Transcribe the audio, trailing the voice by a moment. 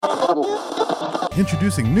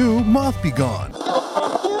Introducing new Moth Be Gone.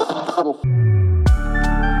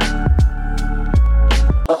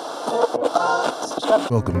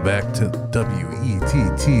 Welcome back to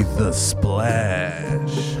WETT The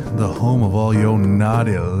Splash, the home of all your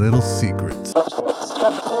naughty little secrets. We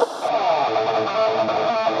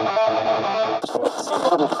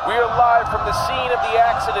are live from the scene of the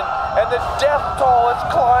accident, and the death toll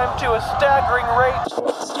has climbed to a staggering rate.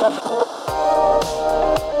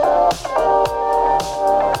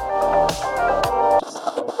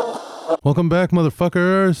 Welcome back,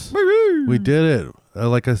 motherfuckers. We did it.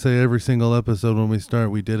 Like I say every single episode when we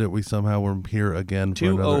start, we did it. We somehow were here again for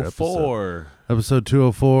another episode. 204. Episode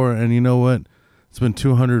 204. And you know what? It's been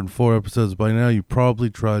 204 episodes by now. You probably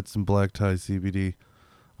tried some Black Tie CBD.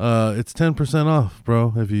 It's 10% off,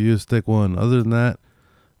 bro, if you use Stick One. Other than that,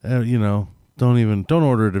 don't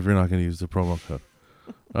order it if you're not going to use the promo code.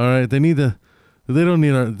 All right, they don't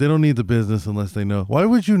need the business unless they know. Why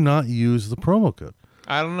would you not use the promo code?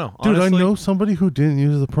 I don't know. Dude, honestly. I know somebody who didn't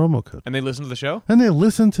use the promo code. And they listen to the show? And they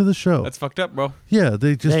listen to the show. That's fucked up, bro. Yeah,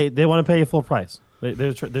 they just... They want to pay you full price.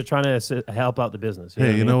 They're trying to help out the business.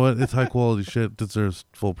 You know what? It's high quality shit. Deserves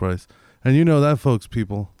full price. And you know that, folks,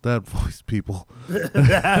 people. That voice, people.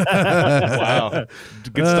 Wow.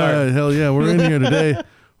 Good start. Hell yeah, we're in here today.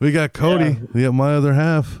 We got Cody. Yeah. We got my other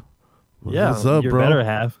half. Yeah, What's up, your bro? better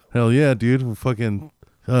half. Hell yeah, dude. We're fucking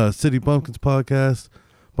City Bumpkins podcast.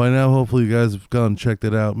 By now, hopefully you guys have gone and checked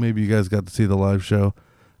it out. Maybe you guys got to see the live show.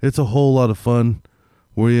 It's a whole lot of fun.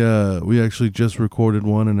 We actually just recorded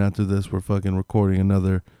one, and after this, we're fucking recording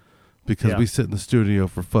another because we sit in the studio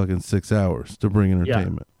for fucking 6 hours to bring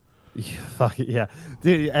entertainment. Yeah, fuck it, yeah,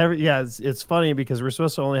 dude. It's funny because we're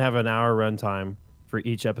supposed to only have an hour runtime for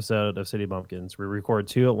each episode of City Bumpkins. We record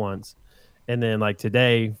 2 at once, and then like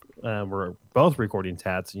today, we're both recording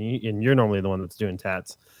Tats, and you're normally the one that's doing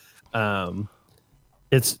Tats.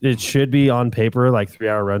 It should be on paper like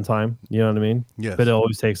 3-hour runtime. You know what I mean? Yes. But it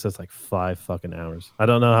always takes us like 5 fucking hours. I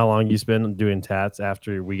don't know how long you spend doing Tats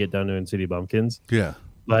after we get done doing City Bumpkins. Yeah.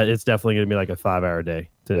 But it's definitely going to be like a 5-hour day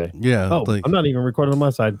today. Yeah. Oh, like, I'm not even recording on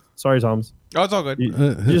my side. Sorry, Thomas. Oh, it's all good.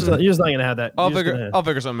 You're just not going to have that. I'll You're just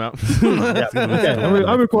figure something out. yeah. Okay,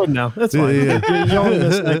 I'm recording now. That's fine.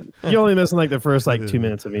 Yeah. You're only missing like the first like 2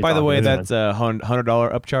 minutes of me. By the talking. way, It's that's a $100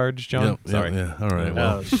 upcharge, John. Yep, Sorry. Yeah. All right. fine.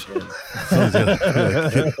 Well, Oh shit. someone's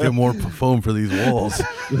gotta get more foam for these walls.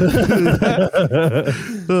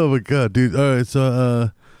 Oh my god, dude. All right,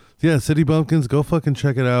 so City Bumpkins, go fucking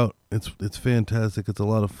check it out. It's fantastic. It's a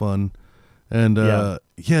lot of fun. And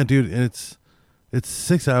dude, it's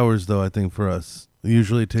 6 hours though, I think, for us.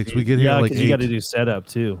 Usually it takes we get here at like 8. You got to do setup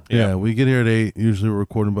too. Yeah, we get here at 8. Usually we're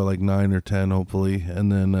recording by like 9 or 10, hopefully.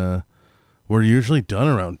 And then we're usually done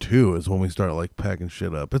around 2 is when we start like packing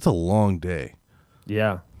shit up. It's a long day.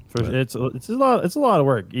 Yeah. It's a lot of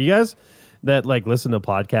work. You guys that like listen to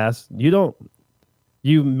podcasts,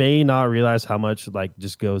 you may not realize how much like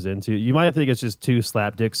just goes into. You might think it's just 2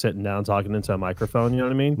 slapdicks sitting down talking into a microphone. You know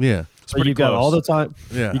what I mean? Yeah. But you got all the time.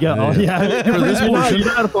 Yeah. You got all. Yeah. For this portion, you're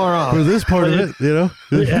not far off. for this part of it, you know?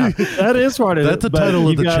 Yeah, that is part of it. That's the but title of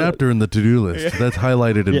you the got- chapter in the to-do list. That's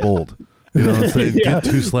highlighted in bold. You know what I'm saying? Yeah. Get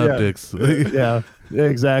 2 slapdicks. Yeah,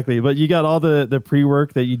 exactly. But you got all the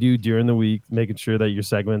pre-work that you do during the week, making sure that your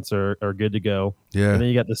segments are good to go. Yeah. And then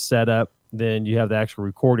you got the setup, then you have the actual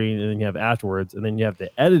recording, and then you have afterwards, and then you have the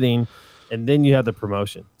editing, and then you have the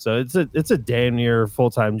promotion. So it's a damn near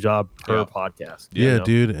full-time job per podcast. Yeah, you know?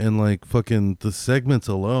 dude. And like fucking the segments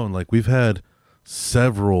alone, like we've had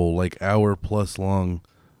several like hour-plus long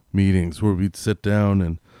meetings where we'd sit down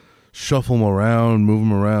and shuffle them around, move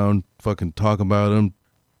them around, fucking talk about them,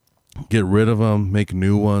 get rid of them, make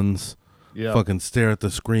new ones. Yeah. Fucking stare at the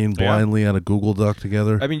screen blindly on a Google Doc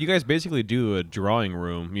together. I mean, you guys basically do a drawing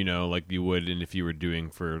room, like you would if you were doing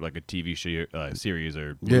for like a TV series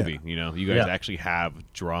or movie. You guys actually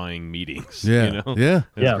have drawing meetings. Yeah. Yeah.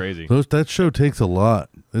 That's crazy. That show takes a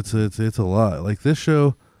lot. It's a lot. Like this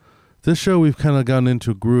show we've kind of gotten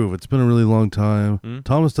into a groove. It's been a really long time.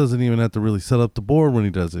 Thomas doesn't even have to really set up the board when he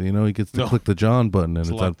does it. He gets to click the John button and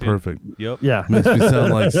it's on perfect. Yep. Yeah. Makes me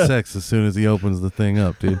sound like sex as soon as he opens the thing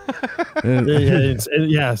up, dude. And-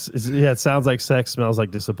 it sounds like sex, smells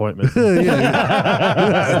like disappointment.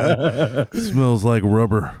 Smells like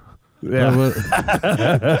rubber. Yeah.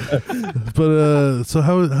 But so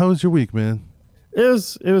how was your week, man? It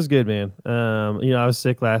was good, man. I was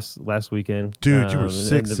sick last weekend. Dude, you were in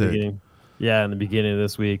sick. Yeah, in the beginning of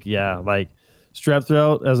this week. Yeah, like strep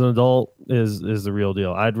throat as an adult is the real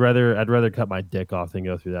deal. I'd rather cut my dick off than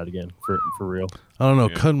go through that again for real. I don't know,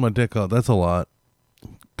 cutting my dick off, that's a lot.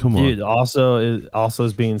 Come on. Dude, also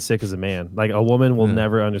is being sick as a man. Like a woman will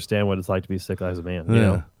never understand what it's like to be sick as a man. You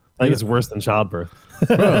know, like it's worse than childbirth.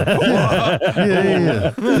 Yeah.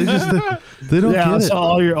 They don't get it. So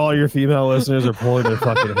all your female listeners are pulling their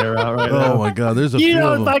fucking hair out right now. Oh my God, there's a You few of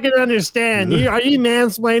don't them. fucking understand. Are you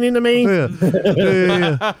mansplaining to me?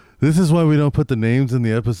 Yeah. This is why we don't put the names in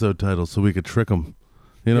the episode title so we could trick them.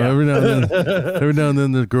 You know, every now and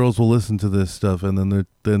then the girls will listen to this stuff, and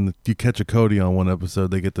then you catch a Cody on one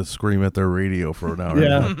episode, they get to scream at their radio for an hour.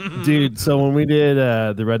 Yeah, dude. So when we did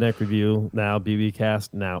the Redneck Review, now BB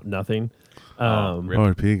Cast, now nothing.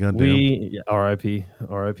 R.I.P. Goddamn. R.I.P.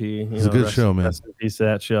 It's a good show, man. Rest in peace to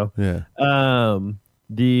that show. Yeah. On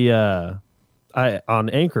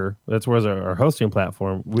Anchor, that's where our hosting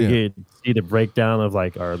platform. We get to see the breakdown of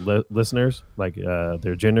like our listeners, like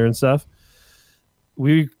their gender and stuff.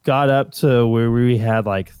 We got up to where we had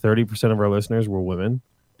like 30% of our listeners were women.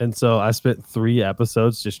 And so I spent 3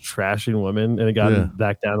 episodes just trashing women, and it got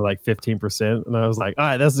back down to like 15%. And I was like, all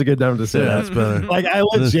right, that's a good number to say. That's better. Like I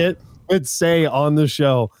legit would say on the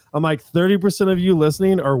show, I'm like, 30% of you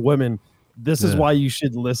listening are women. This is why you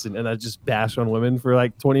should listen. And I just bash on women for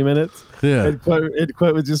like 20 minutes. Yeah. And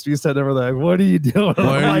Quit would just be sitting over there like, what are you doing?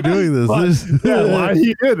 Why are you doing this? Why are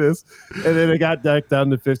you doing this? And then it got back down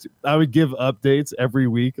to 50. I would give updates every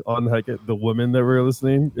week on like the women that were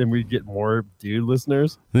listening, and we'd get more dude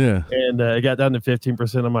listeners. Yeah. And it got down to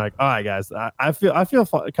 15%. I'm like, all right, guys, I feel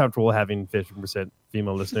comfortable having 15%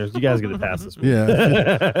 female listeners. You guys get to pass this week.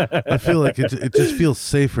 Yeah. I feel like it just feels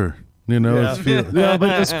safer. You know,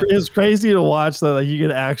 but it's crazy to watch that. Like you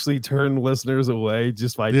can actually turn listeners away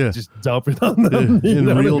just by just dumping on them. In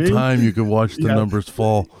real time, you can watch the numbers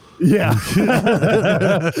fall. Yeah.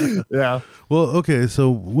 Yeah. Well, okay. So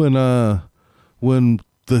when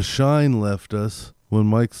The Shine left us, when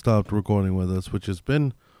Mike stopped recording with us, which has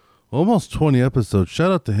been almost 20 episodes.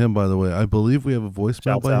 Shout out to him, by the way. I believe we have a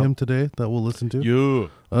voicemail by him today that we'll listen to. Yeah.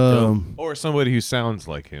 Or somebody who sounds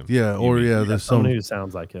like him. Yeah, there's somebody who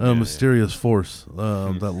sounds like him. Mysterious force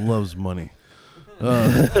that loves money.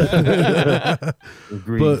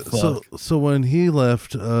 So when he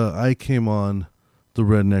left, I came on the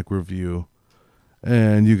Redneck Review,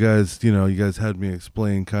 and you guys had me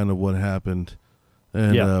explain kind of what happened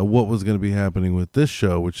and what was going to be happening with this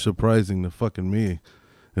show, which surprising to fucking me.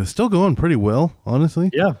 It's still going pretty well, honestly.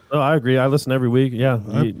 Yeah, no, I agree. I listen every week. Yeah,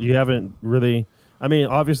 you haven't really. I mean,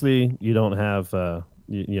 obviously, you don't have the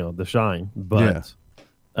shine, but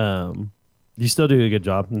you still do a good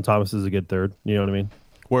job. And Thomas is a good third. You know what I mean?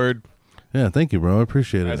 Word. Yeah, thank you, bro. I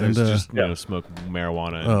appreciate it. And just smoke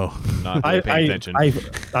marijuana. And not really pay attention.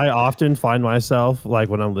 I often find myself like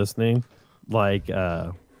when I'm listening, like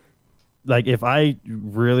if I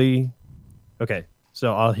really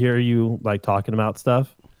so I'll hear you like talking about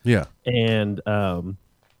stuff. Yeah. And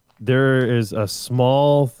there is a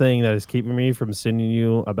small thing that is keeping me from sending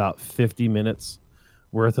you about 50 minutes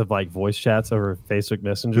worth of like voice chats over Facebook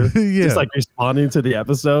Messenger. Just like responding to the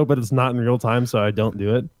episode, but it's not in real time, so I don't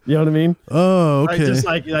do it. You know what I mean? Oh, okay. Just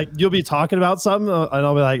like you'll be talking about something, and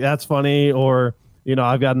I'll be like, "That's funny," or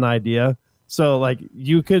I've got an idea. So like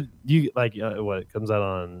what it comes out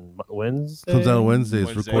on Wednesday. Comes out on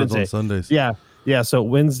Wednesdays. Records on Sundays. Yeah. So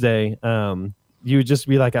Wednesday, you would just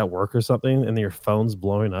be like at work or something, and your phone's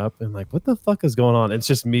blowing up, and like, what the fuck is going on? It's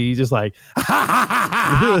just me, just like, it's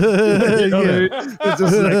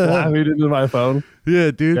just like laughing into my phone. Yeah,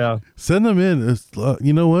 dude. Yeah. Send them in.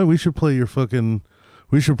 You know what? We should play your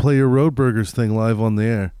Road Burgers thing live on the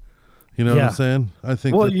air. You know what I'm saying? I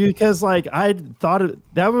think. Well, because like I thought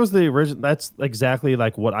that was the original. That's exactly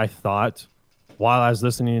like what I thought while I was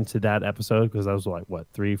listening to that episode, because that was like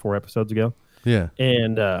 3-4 episodes ago. Yeah.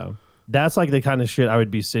 And that's like the kind of shit I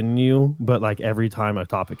would be sending you, but like every time a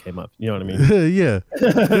topic came up, you know what I mean? Yeah.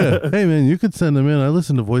 Hey man, you could send them in. I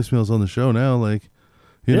listen to voicemails on the show now. Like,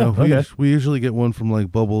 we usually get one from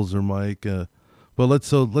like Bubbles or Mike. But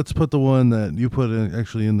let's put the one that you put in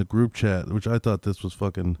actually in the group chat, which I thought this was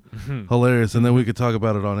fucking hilarious, and then we could talk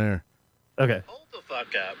about it on air. Okay. Hold the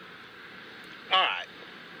fuck up. All right.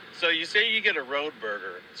 So you say you get a road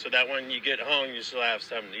burger, so that when you get home you still have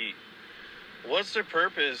something to eat. What's the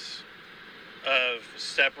purpose of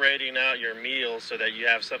separating out your meal so that you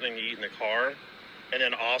have something to eat in the car, and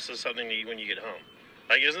then also something to eat when you get home?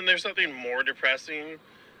 Like, isn't there something more depressing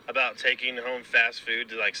about taking home fast food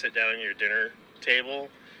to like sit down at your dinner table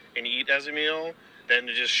and eat as a meal than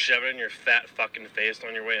to just shove it in your fat fucking face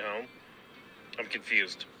on your way home? I'm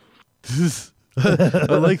confused.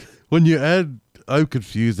 I like when you add "I'm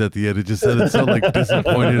confused" at the end. It just said it sounded like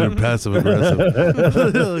disappointed and passive aggressive.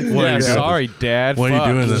 Like, sorry, Dad. Why are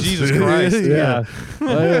you doing this? Jesus Christ. Yeah.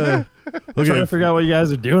 trying to figure out what you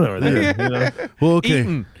guys are doing over there. You know? Well, okay.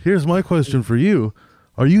 Eating. Here's my question for you: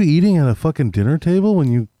 are you eating at a fucking dinner table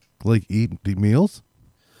when you like eat meals?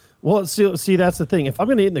 Well, see, that's the thing. If I'm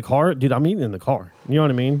gonna eat in the car, dude, I'm eating in the car. You know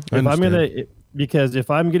what I mean? Because if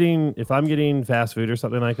I'm getting fast food or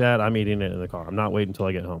something like that, I'm eating it in the car. I'm not waiting until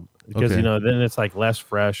I get home because Okay. then it's like less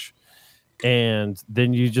fresh, and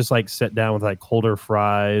then you just like sit down with like colder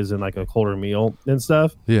fries and like a colder meal and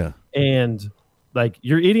stuff. Yeah. And like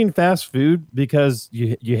you're eating fast food because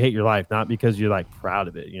you hate your life, not because you're like proud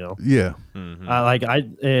of it. You know? Yeah.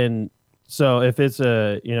 So if it's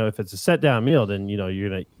a set down meal, then you're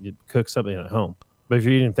gonna cook something at home. But if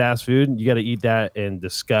you're eating fast food, you got to eat that in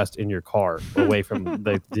disgust in your car, away from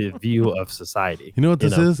the view of society. You know what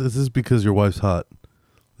this is? This is because your wife's hot.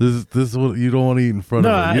 This is what you don't want to eat in front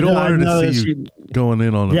of her. You don't want her to see you going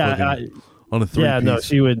in on a three-piece. Yeah, no,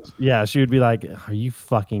 she would. Yeah, she would be like, "Are you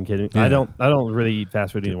fucking kidding?" Yeah. I don't really eat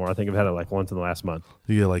fast food anymore. I think I've had it like once in the last month.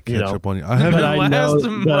 You get like ketchup on you. I But haven't.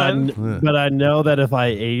 I know that if I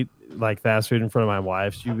ate like fast food in front of my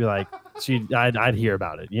wife, she'd be like, I'd hear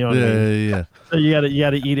about it. You know what I mean? Yeah. So you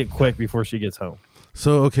gotta eat it quick before she gets home.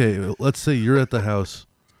 So okay, let's say you're at the house,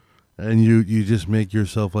 and you just make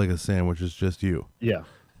yourself like a sandwich. It's just you, Yeah.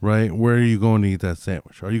 right? Where are you going to eat that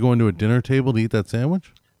sandwich? Are you going to a dinner table to eat that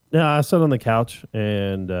sandwich? No, I sit on the couch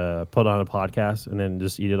and put on a podcast and then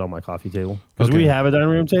just eat it on my coffee table. Because Okay. we have a dining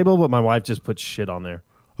room table, but my wife just puts shit on there.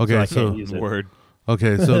 Okay, I so can't use it. Word.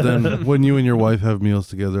 okay, so then when you and your wife have meals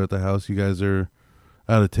together at the house, you guys are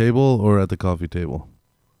at a table or at the coffee table?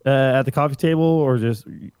 At the coffee table, or just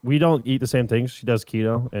we don't eat the same things. She does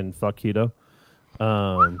keto and fuck keto.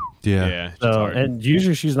 Yeah. It's So hard. and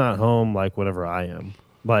usually she's not home like whenever I am.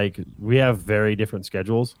 Like we have very different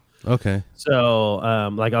schedules. Okay. So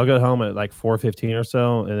like I'll go home at like 4:15 or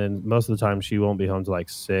so, and then most of the time she won't be home till like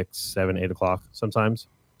 6, 7, 8 o'clock sometimes.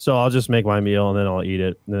 So I'll just make my meal and then I'll eat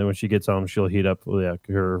it. And then when she gets home, she'll heat up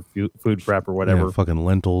her food prep or whatever. Yeah, fucking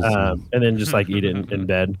lentils. And then just like eat it in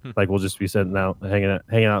bed. Like we'll just be sitting out,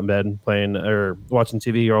 hanging out in bed, playing or watching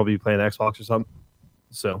TV, or I'll be playing Xbox or something.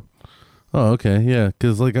 So, Oh, okay, yeah.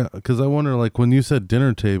 Because I wonder, like, when you said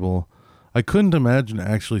dinner table, I couldn't imagine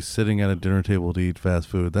actually sitting at a dinner table to eat fast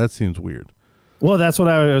food. That seems weird. well, that's what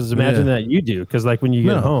I was imagining Yeah. that you do. Because like when you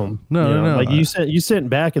get No. home, No. like you sit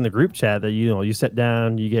back in the group chat that you sit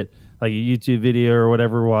down, you get like a YouTube video or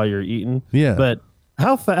whatever while you're eating. Yeah. But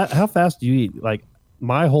how fast do you eat? Like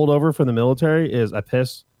my holdover from the military is I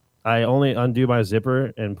piss. I only undo my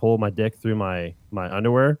zipper and pull my dick through my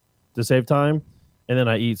underwear to save time, and then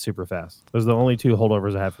I eat super fast. Those are the only two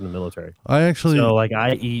holdovers I have from the military. I actually So like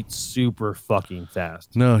I eat super fucking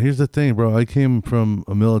fast. no. Here's the thing, bro. I came from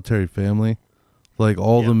a military family. Like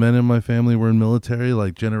all the men in my family were in military.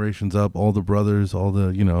 Like generations up, all the brothers, all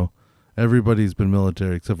the everybody's been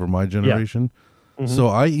military except for my generation. So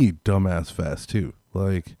I eat dumbass fast too.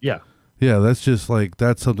 Like Yeah. yeah, that's just like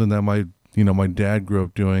that's something that my dad grew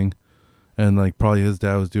up doing, and like probably his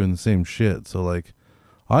dad was doing the same shit. So like,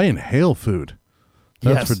 I inhale food.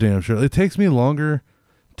 That's Yes. for damn sure. It takes me longer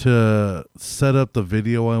to set up the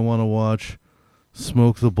video I want to watch,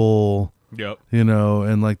 smoke the bowl, Yep.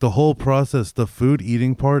 and like the whole process. The food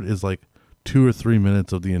eating part is like 2 or 3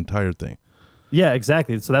 minutes of the entire thing. Yeah,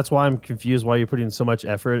 exactly. So that's why I'm confused why you're putting so much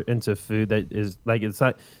effort into food that is like it's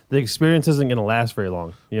not the experience isn't going to last very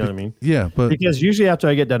long. You know what I mean? Yeah, but Because usually after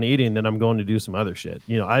I get done eating, then I'm going to do some other shit.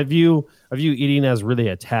 I view eating as really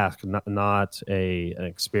a task, not an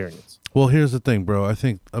experience. well, here's the thing, bro. I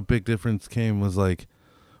think a big difference was like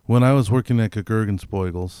when I was working at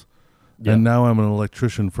Gugurgenspiegel's, Yeah. and now I'm an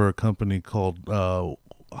electrician for a company called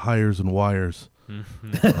Hires and Wires.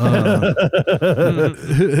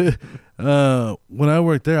 When I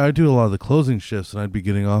worked there, I do a lot of the closing shifts, and I'd be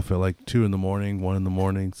getting off at like 2 in the morning, 1 in the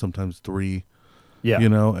morning, sometimes 3. Yeah.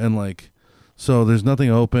 And like, so there's nothing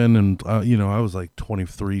open, and I was like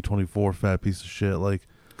 23, 24, fat piece of shit. Like,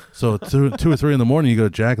 so 2 or 3 in the morning, you go to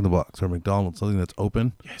Jack in the Box or McDonald's, something that's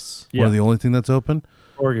open. Yes. One of the only thing that's open.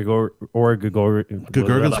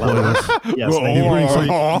 Gugurgenspiegel's. Yes.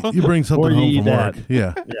 You bring something Or you home eat from that. work.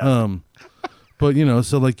 Yeah. Yeah. But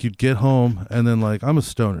so like you'd get home and then like I'm a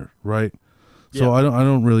stoner, right? So Yeah. I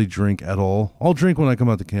don't really drink at all. I'll drink when I come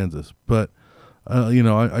out to Kansas, but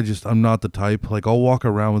I'm not the type. Like I'll walk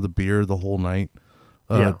around with a beer the whole night,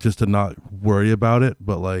 Yeah. just to not worry about it.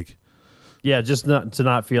 But like, Yeah, just to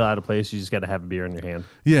not feel out of place, you just got to have a beer in your hand.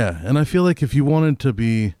 yeah, and I feel like if you wanted to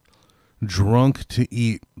be drunk to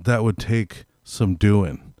eat, that would take some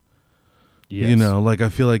doing. Yes. Like I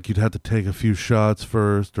feel like you'd have to take a few shots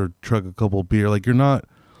first or chug a couple beer. Like you're not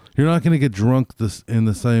going to get drunk in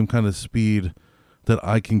the same kind of speed that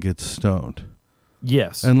I can get stoned.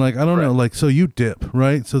 Yes. And like I don't know, like so you dip,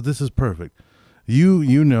 right? So this is perfect.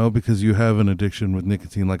 You know because you have an addiction with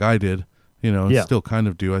nicotine, like I did, and still kind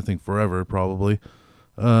of do. I think forever probably.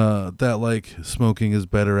 That like smoking is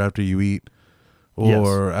better after you eat,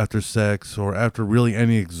 or after sex, or after really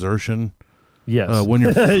any exertion. Yes. When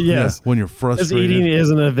you're when you're frustrated. Because eating is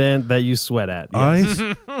an event that you sweat at.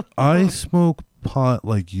 Yes. I smoke pot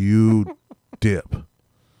like you dip.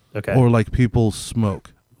 Okay. Or like people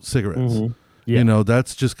smoke cigarettes. Mm-hmm. Yeah.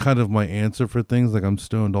 That's just kind of my answer for things. Like I'm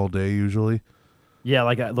stoned all day usually. Yeah,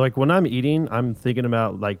 like when I'm eating, I'm thinking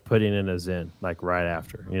about like putting in a Zen, like right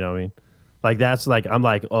after. You know what I mean? Like that's like I'm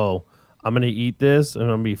like, oh, I'm gonna eat this and I'm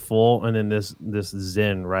gonna be full, and then this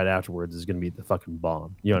Zen right afterwards is gonna be the fucking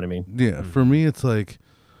bomb. You know what I mean? Yeah. For me, it's like,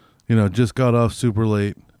 just got off super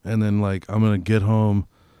late, and then like I'm gonna get home,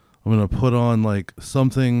 I'm gonna put on like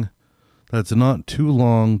something that's not too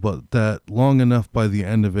long, but that long enough by the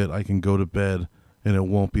end of it I can go to bed, and it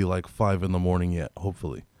won't be like 5 a.m. yet.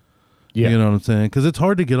 Hopefully. Yeah. You know what I'm saying? Because it's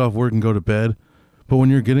hard to get off work and go to bed, but when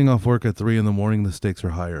you're getting off work at 3 a.m, the stakes are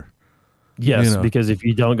higher. Yes, because if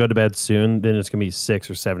you don't go to bed soon, then it's gonna be 6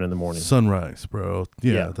 or 7 in the morning. Sunrise, bro.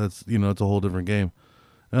 Yeah. That's it's a whole different game.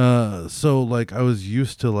 So like I was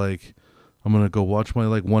used to like I'm gonna go watch my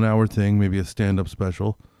like 1 hour thing, maybe a stand up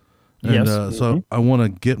special, and so I want to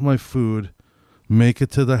get my food, make it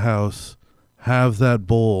to the house, have that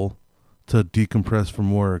bowl to decompress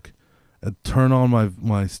from work, and turn on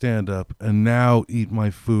my stand up, and now eat my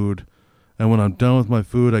food. And when I'm done with my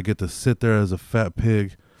food, I get to sit there as a fat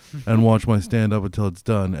pig and watch my stand up until it's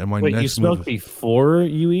done. And my Wait, next you smoke move, before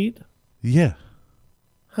you eat? yeah.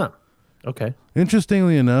 Huh. Okay.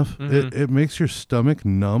 Interestingly enough, it makes your stomach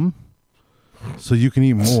numb, so you can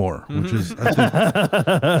eat more, which is I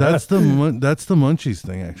think that's the munchies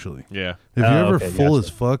thing actually. Yeah. If you're ever okay, full gotcha. as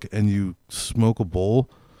fuck and you smoke a bowl,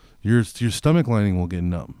 your stomach lining will get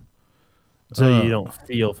numb. So you don't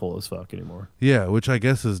feel full as fuck anymore. Yeah, which I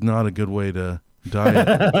guess is not a good way to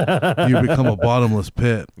diet. You become a bottomless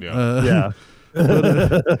pit. Yeah.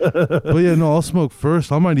 But yeah, no, I'll smoke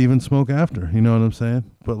first. I might even smoke after. You know what I'm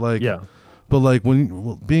saying? But like,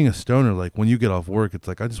 being a stoner, like when you get off work, it's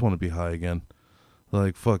like I just want to be high again.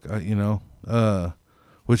 Like fuck,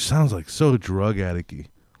 which sounds like so drug addicty.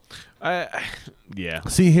 Yeah.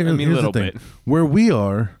 See here, I mean, here's a little the thing. bit. Where we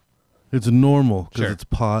are, it's normal because Sure. it's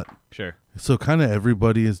pot. Sure. So kind of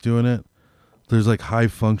everybody is doing it. There's like high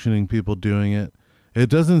functioning people doing it. It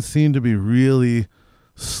doesn't seem to be really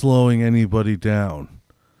slowing anybody down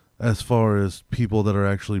as far as people that are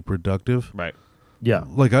actually productive. Right. Yeah.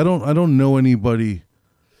 Like I don't know anybody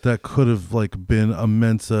that could have like been a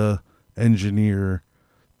Mensa engineer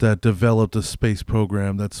that developed a space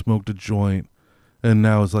program that smoked a joint and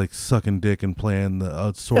now is like sucking dick and playing the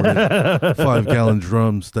assorted 5-gallon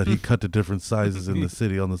drums that he cut to different sizes in the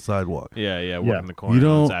city on the sidewalk. Yeah. Working the corner You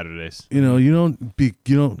don't- on Saturdays. You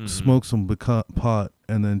don't smoke some pot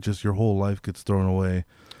and then just your whole life gets thrown away,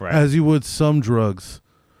 Right. as you would some drugs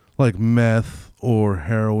like meth or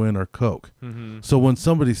heroin or coke. So when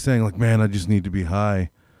somebody's saying like, man, I just need to be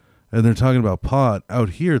high, and they're talking about pot, out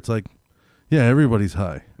here it's like, yeah, everybody's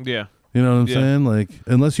high. Yeah. You know what I'm Yeah. saying? Like,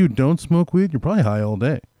 unless you don't smoke weed, you're probably high all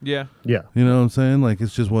day. Yeah. Yeah. You know what I'm saying? Like,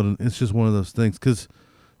 it's just one of those things. Because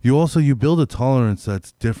you build a tolerance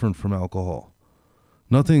that's different from alcohol.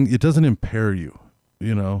 It doesn't impair you.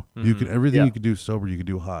 You can everything you could do sober, you could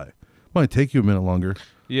do high. Might take you a minute longer.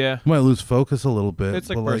 Yeah. You might lose focus a little bit. It's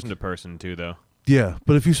like but person to person too, though. Yeah,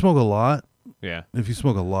 but if you smoke a lot, Yeah. if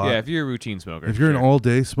If you're a routine smoker. if you're an sure.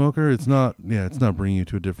 all-day smoker, it's not bringing you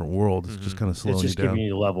to a different world. It's just kind of slowing It's just you down. giving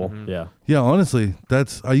you a level. Yeah. Yeah, honestly,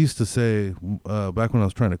 I used to say back when I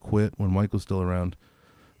was trying to quit, when Mike was still around,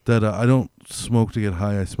 that I don't smoke to get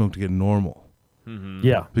high. I smoke to get normal.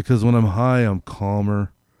 Yeah. Because when I'm high, I'm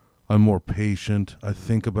calmer. I'm more patient. I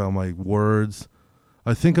think about my words.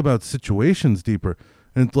 I think about situations deeper.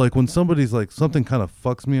 And like when somebody's like, something kind of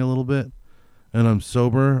fucks me a little bit and I'm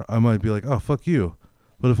sober, I might be like, oh, fuck you.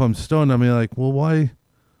 But if I'm stoned, I mean, like, well, why?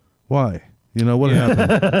 What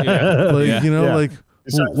happened? Yeah. Like, Yeah. like,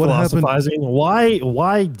 You start what happened? philosophizing.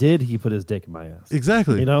 Why did he put his dick in my ass?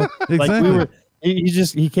 Exactly. You know, like Exactly.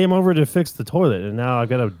 he came over to fix the toilet, and now I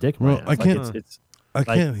got a dick in my Well, ass. I Like, can't- it's I like,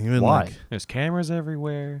 can't even why? like, There's cameras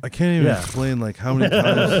everywhere. I can't even Yeah. explain like how many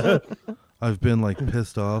times I've been like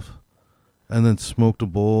pissed off and then smoked a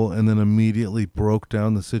bowl and then immediately broke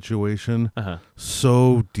down the situation Uh-huh.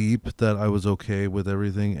 so deep that I was okay with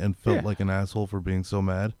everything and felt Yeah. like an asshole for being so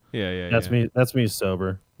mad. Yeah. That's me. That's me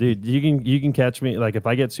sober, dude. You can catch me like if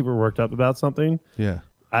I get super worked up about something. Yeah.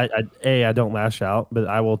 I don't lash out, but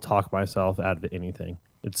I will talk myself out of anything.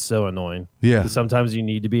 It's so annoying. Yeah. Sometimes you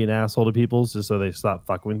need to be an asshole to people just so they stop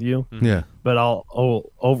fucking with you. Yeah. But I'll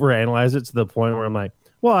overanalyze it to the point where I'm like,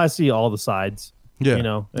 well, I see all the sides. Yeah. You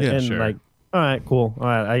know, Yeah, and sure. like, all right, cool. All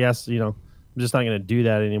right, I guess, you know, I'm just not going to do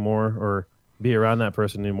that anymore or be around that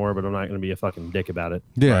person anymore, but I'm not going to be a fucking dick about it.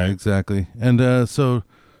 Yeah, exactly. And so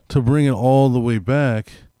to bring it all the way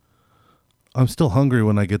back, I'm still hungry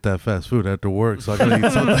when I get that fast food after work, so I gotta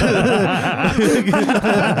eat something.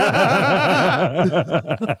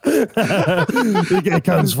 It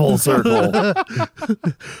comes full circle. I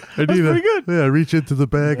need pretty good. Yeah, I reach into the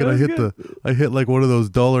bag and I hit like one of those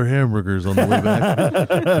 $1 hamburgers on the way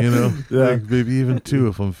back. You know, like maybe even 2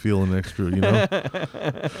 if I'm feeling extra. You know.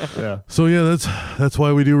 Yeah. So yeah, that's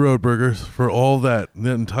why we do road burgers for all that.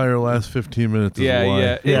 The entire last 15 minutes. Is Yeah, why yeah,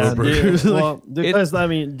 road yeah. burgers. Well, because I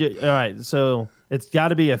mean, all right, so it's got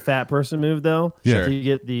to be a fat person move though. Yeah. To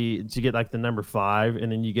get like the number 5,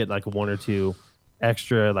 and then you get like 1 or 2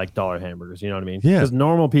 extra like $1 hamburgers. You know what I mean? Yeah. Because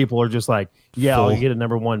normal people are just like, yeah, Full. I'll get a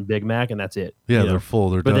number 1 Big Mac and that's it. Yeah, you they're know? full.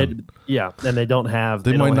 They're But done. and they don't have.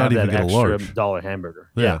 They might don't not have even that get a extra large. $1 hamburger.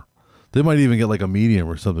 Yeah. They might even get like a medium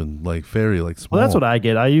or something like very like small. Well, that's what I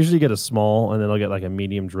get. I usually get a small, and then I'll get like a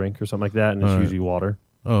medium drink or something like that, and it's All right. usually water.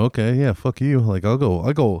 Oh, okay. Yeah, fuck you. Like I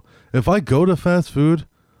go if I go to fast food,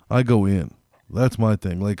 I go in. That's my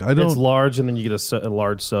thing. Like I It's don't large, and then you get a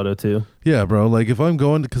large soda too. Yeah, bro. Like if I'm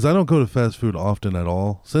going cuz I don't go to fast food often at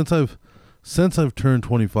all. Since I've turned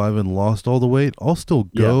 25 and lost all the weight, I'll still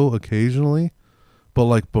go occasionally. But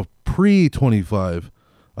like pre 25,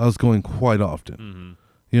 I was going quite often. Mm-hmm.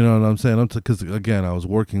 You know what I'm saying? Cuz again, I was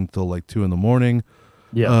working till like 2 a.m.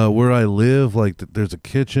 Yeah. Where I live, like there's a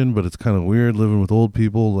kitchen, but it's kind of weird living with old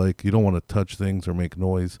people. Like you don't want to touch things or make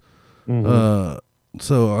noise. Mhm.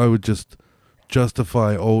 So I would just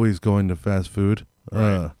justify always going to fast food.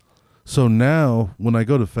 Right. So now when I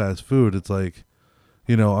go to fast food, it's like,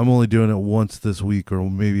 you know, I'm only doing it once this week, or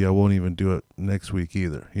maybe I won't even do it next week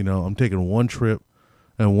either. You know, I'm taking one trip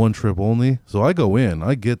and one trip only. So I go in,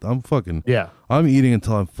 I'm eating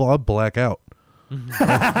until I'm full. I black out.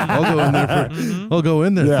 I'll go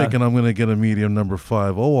in there Yeah. thinking I'm gonna get a medium number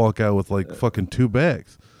 5. I'll walk out with like fucking 2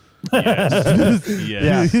 bags. Yes.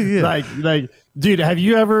 Yeah. Yeah. Like, dude, have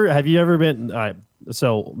you ever been?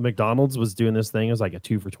 So McDonald's was doing this thing. It was like a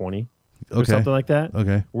 2 for $20 or Okay. something like that,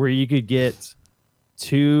 Okay. where you could get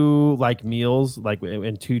 2 like meals, like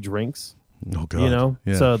and 2 drinks. Oh god. You know,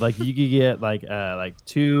 Yeah. so like you could get like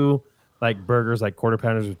 2 like burgers, like quarter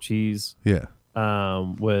pounders with cheese, Yeah.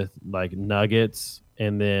 with like nuggets,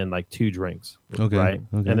 and then like 2 drinks. Okay. Right.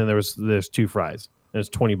 Okay. And then there's 2 fries. And it's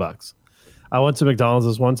 $20. I went to McDonald's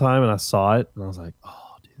this one time and I saw it and I was like,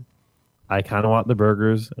 oh, dude, I kind of want the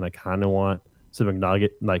burgers and I kind of want some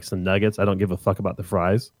nuggets. I don't give a fuck about the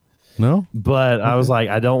fries, No? but I was like,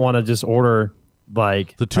 I don't want to just order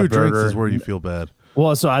like The 2 a drinks burger. is where you feel bad.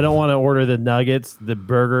 Well, so I don't want to order the nuggets, the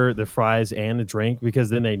burger, the fries, and the drink, because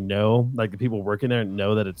then they know, like the people working there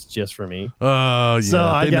know that it's just for me. Oh, yeah. So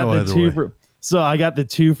I they know got the either 2 way. I got the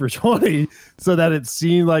 2 for $20, so that it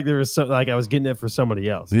seemed like there was like I was getting it for somebody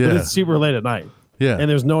else. Yeah. But it's super late at night, Yeah. and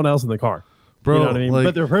there's no one else in the car. Bro, You know what I mean? like-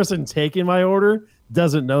 But the person taking my order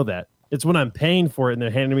doesn't know that. It's when I'm paying for it and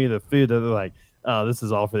they're handing me the food that they're like, "Oh, this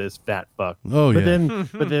is all for this fat fuck." Oh, but yeah. then,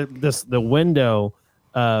 the window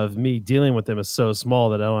of me dealing with them is so small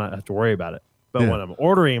that I don't have to worry about it. But Yeah. when I'm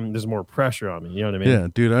ordering, there's more pressure on me. You know what I mean? Yeah,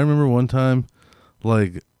 dude, I remember one time,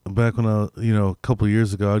 like back when a couple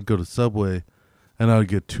years ago, I'd go to Subway and I would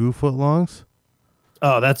get 2 footlongs.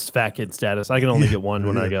 Oh, that's fat kid status. I can only get one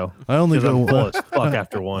when I go. I only 'Cause I'm go full as fuck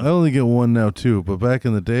after I one. only get one now too, but back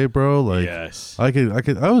in the day, bro, like Yes. I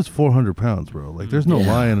was 400 pounds, bro. Like there's no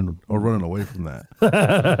lying or running away from that.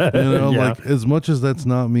 You know, Yeah. like as much as that's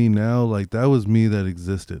not me now, like that was me that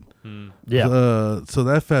existed. Yeah. So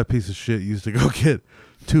that fat piece of shit used to go get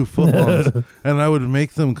 2 footlongs, and I would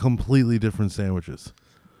make them completely different sandwiches.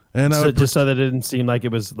 And I So, would just so that it didn't seem like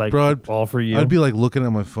it was like Bro, I'd- all for you. I'd be like looking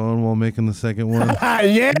at my phone while making the second one.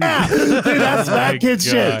 Yeah, dude, that's Oh my fat kid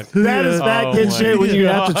shit. God. That is fat Oh kid my shit when you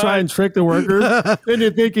have to God. try and trick the workers, and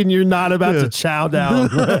you're thinking you're not about to chow down.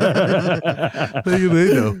 They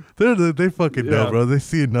know. They fucking know, Yeah. bro. They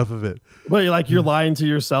see enough of it. But you're lying to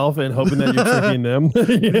yourself and hoping that you're tricking them.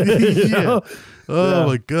 You know? Oh Yeah.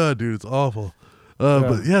 my god, dude, it's awful.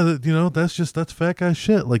 But yeah, that's fat guy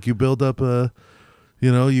shit. Like you build up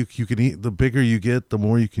you can eat. The bigger you get, the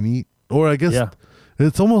more you can eat. Or I guess Yeah.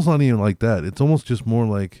 it's almost not even like that. It's almost just more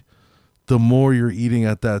like the more you're eating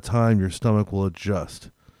at that time, your stomach will adjust.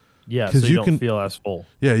 Yeah, 'Cause so you you don't can- feel as full.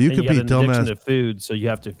 Yeah, you And could got be an addiction dumbass. to food, so you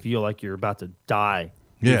have to feel like you're about to die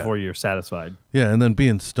Yeah. before you're satisfied. Yeah, and then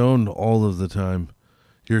being stoned all of the time,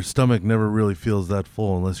 your stomach never really feels that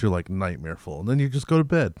full unless you're like nightmare full, and then you just go to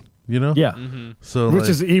bed. You know? Yeah. So Which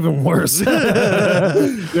is even worse.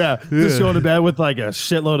 yeah. Just going to bed with like a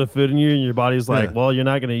shitload of food in you, and your body's like, well, you're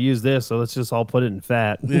not going to use this, so let's just all put it in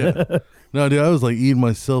fat. Yeah. No, dude, I was like eating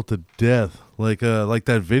myself to death. Like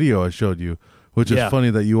that video I showed you, which is funny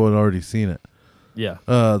that you had already seen it. Yeah.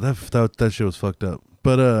 That shit was fucked up.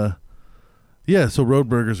 But yeah, so road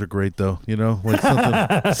burgers are great though, you know? Like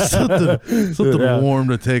something warm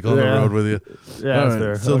to take on the road with you. Yeah, that's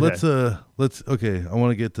fair. So let's I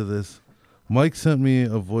want to get to this. Mike sent me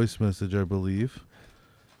a voice message, I believe.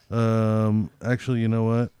 Actually, you know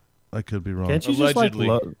what? I could be wrong.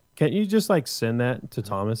 Can't you just like send that to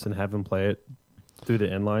Thomas and have him play it through the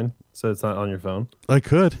inline so it's not on your phone? I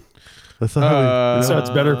could. That's not how we, so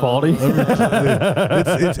it's better quality.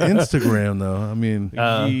 it's Instagram though. I mean,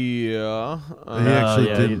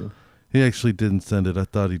 he actually didn't send it. I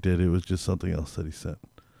thought he did. It was just something else that he sent.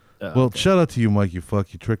 Well, shout out to you, Mike. You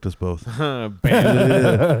fuck. You tricked us both. I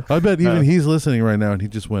bet even he's listening right now, and he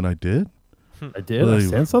just went, "I did. I did. I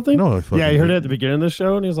sent something. No, I fucking he heard did. it at the beginning of the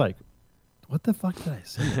show, and he was like, what the fuck did I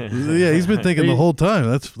say? Yeah, he's been thinking the whole time.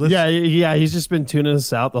 That's yeah. He's just been tuning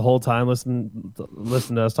us out the whole time, listening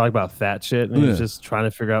to us talk about fat shit, and he's just trying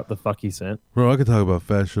to figure out the fuck he sent. Bro, I could talk about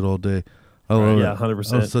fat shit all day. I love it.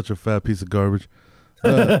 100%. I'm such a fat piece of garbage.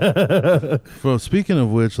 Bro, speaking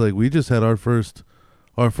of which, like we just had our first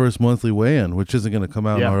monthly weigh-in, which isn't going to come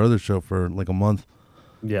out on our other show for like a month.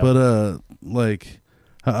 Yeah. But like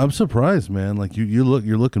I'm surprised, man. Like you're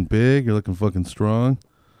looking big. You're looking fucking strong.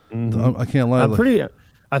 Mm-hmm. I can't lie.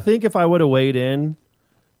 I think if I would have weighed in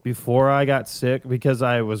before I got sick, because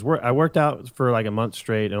I worked out for like a month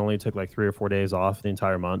straight and only took like 3 or 4 days off the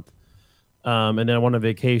entire month. And then I went on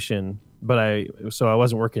vacation, so I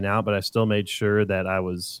wasn't working out, but I still made sure that I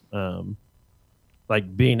was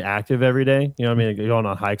like being active every day. You know what I mean? Going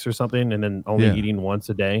on hikes or something, and then only eating once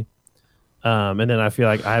a day. And then I feel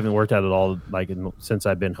like I haven't worked out at all since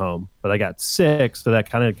I've been home. But I got sick, so that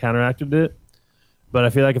kind of counteracted it. But I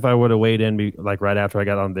feel like if I would have weighed in right after I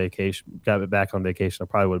got back on vacation, I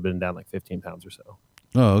probably would have been down like 15 pounds or so.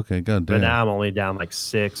 Oh, okay. God damn. But now I'm only down like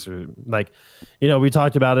 6 or like, we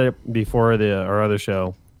talked about it before our other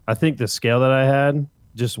show. I think the scale that I had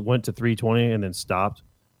just went to 320 and then stopped.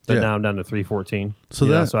 But now I'm down to 314.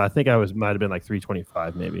 So I think might have been like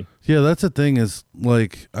 325 maybe. Yeah, that's the thing is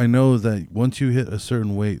like I know that once you hit a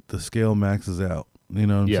certain weight, the scale maxes out. You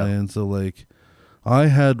know what I'm saying? So like I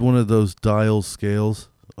had one of those dial scales,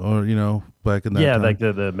 or back in that time. Like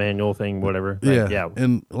the manual thing, whatever. Yeah.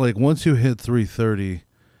 And like once you hit 330,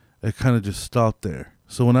 it kind of just stopped there.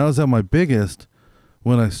 So when I was at my biggest,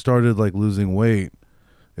 when I started like losing weight,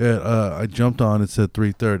 I jumped on, it said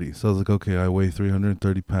 330. So I was like, okay, I weigh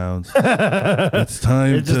 330 pounds. It's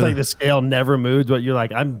time. It's just like the scale never moved, but you're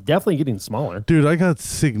like, I'm definitely getting smaller. Dude, I got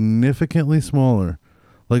significantly smaller.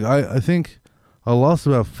 Like I think I lost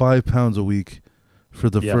about 5 pounds a week for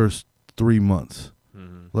the first 3 months.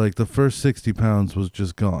 Mm-hmm. Like the first 60 pounds was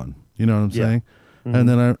just gone. You know what I'm saying? Mm-hmm.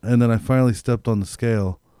 And then I finally stepped on the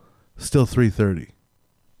scale, still 330.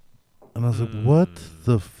 And I was like, what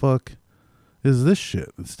the fuck is this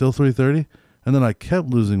shit? It's still 330? And then I kept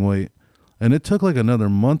losing weight, and it took like another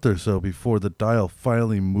month or so before the dial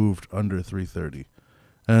finally moved under 330.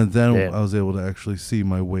 And then I was able to actually see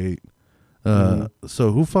my weight.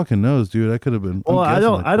 So who fucking knows, dude? I could have been. Well, I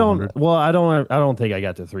don't think I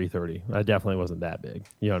got to 330. I definitely wasn't that big.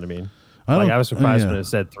 You know what I mean? I was surprised when it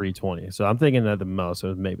said 320. So I'm thinking at the most it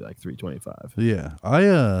was maybe like 325. Yeah,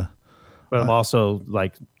 but I'm also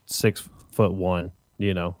like 6'1",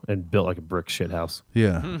 and built like a brick shit house.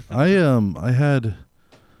 Yeah, I had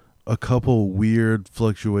a couple weird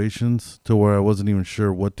fluctuations to where I wasn't even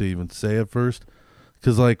sure what to even say at first,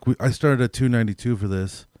 because like I started at 292 for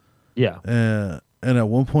this. Yeah. And at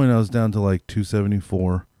one point I was down to like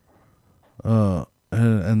 274. And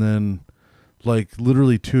then like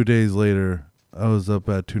literally 2 days later I was up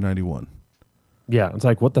at 291. Yeah, it's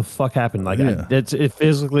like what the fuck happened? Like it's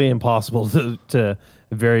physically impossible to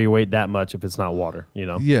vary weight that much if it's not water,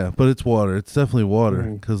 Yeah, but it's water. It's definitely water,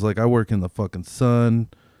 because like I work in the fucking sun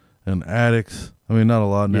and attics. I mean, not a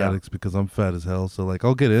lot in attics because I'm fat as hell. So like,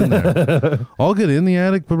 I'll get in there. I'll get in the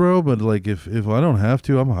attic, bro. But like, if I don't have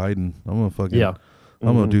to, I'm hiding. I'm gonna fucking. I'm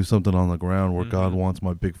gonna do something on the ground where God wants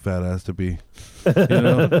my big fat ass to be.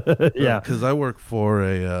 Yeah. Because I work for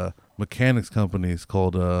a mechanics company. It's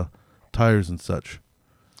called Tires and Such.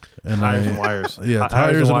 And Tires and Wires. Yeah,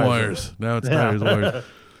 Tires and Wires. Now it's Tires and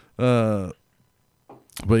Wires.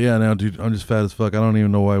 But yeah, now dude, I'm just fat as fuck. I don't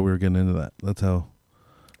even know why we were getting into that. That's how.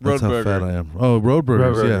 That's how Roadburger. fat I am. Oh, road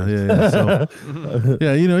burgers. Yeah. So,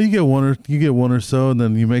 yeah, you get one or so, and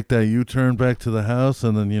then you make that U-turn back to the house,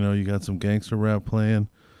 and then you got some gangster rap playing,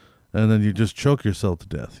 and then you just choke yourself to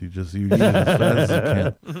death. You eat it as fast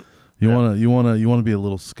as you can. You wanna be a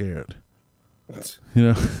little scared.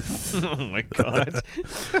 Oh my god.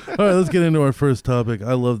 All right, let's get into our first topic.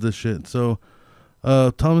 I love this shit. So,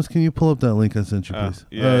 Thomas, can you pull up that link I sent you, please?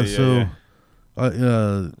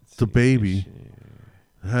 The baby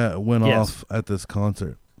went off at this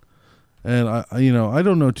concert, and I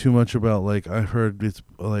don't know too much about, like, I heard it's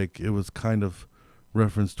like it was kind of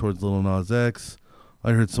reference towards Lil Nas X.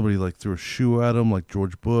 I heard somebody like threw a shoe at him, like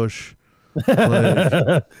George Bush.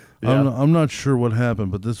 Like, I'm not sure what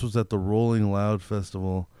happened, but this was at the Rolling Loud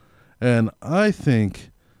Festival, and I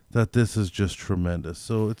think that this is just tremendous.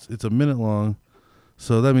 So it's a minute long,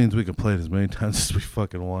 so that means we can play it as many times as we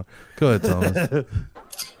fucking want. Go ahead, Thomas.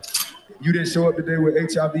 You didn't show up today with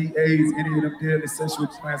HIV, AIDS, any of them deadly sexually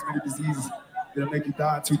transmitted diseases that'll make you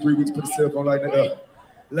die in 2-3 weeks. Put a cell phone light in the air.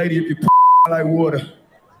 Lady, if you like water,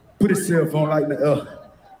 put a cell phone light in the air.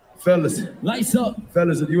 Fellas, lights up.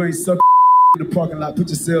 Fellas, if you ain't sucking in the parking lot, put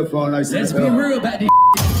your cell phone lights in Let's the be air. real about this.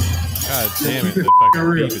 God damn it. Keep it The fucking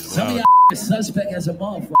real. beef is Some of loud. y'all suspect as a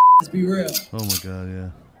motherfucker. Let's be real. Oh my god, yeah.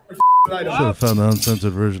 Light Should up. have found the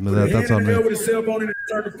uncensored version of Put that. a That's hand on in the air me. with a cell phone and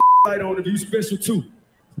turn the light on if you special too.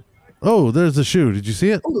 Oh, there's the shoe. Did you see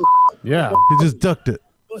it? Yeah. He just ducked it.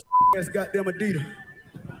 That's goddamn Adidas.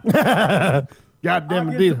 Goddamn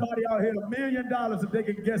I'll deal. give somebody out here $1 million if they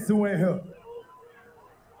can guess who in here.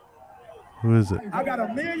 Who is it? I got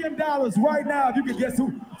 $1 million right now if you can guess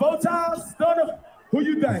who. 4 times, Stunner. Who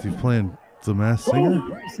you Is he think? playing the Masked Singer?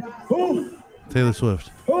 Who? Taylor Swift.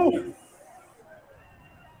 Who?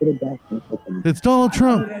 It's Donald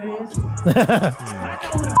Trump.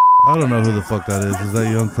 I don't know who the fuck that is. Is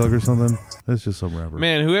that Young Thug or something? That's just some rapper.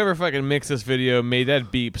 Man, whoever fucking mixed this video made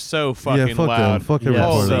that beep so fucking yeah, fuck loud. them. Fuck every Yeah,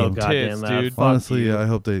 part Holy of so them. goddamn tits, loud. dude. Fuck Honestly, you. yeah, I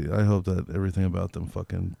hope that everything about them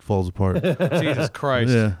fucking falls apart. Jesus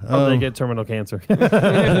Christ. Yeah. Hope they get terminal cancer.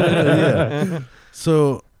 Yeah.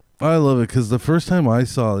 So I love it because the first time I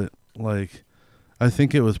saw it, like, I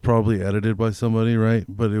think it was probably edited by somebody, right?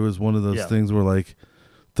 But it was one of those things where, like,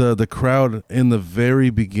 the crowd in the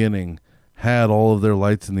very beginning had all of their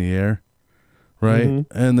lights in the air, right?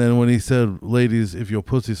 Mm-hmm. And then when he said, "Ladies, if your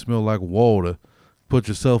pussy smell like water, put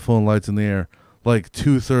your cell phone lights in the air," like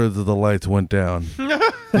 2/3 of the lights went down.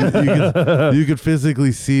 you could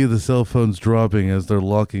physically see the cell phones dropping as they're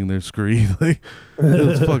locking their screen. Like, it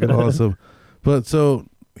was fucking awesome. But so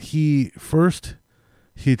he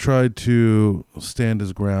tried to stand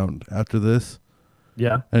his ground after this,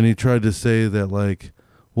 Yeah. and he tried to say that, like,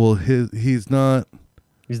 well, he's not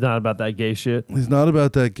about that gay shit.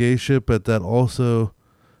 about that gay shit, but that also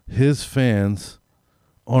his fans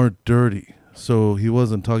aren't dirty. So he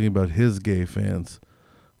wasn't talking about his gay fans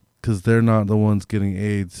because they're not the ones getting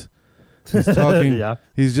AIDS. He's talking. Yeah.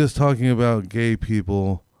 He's just talking about gay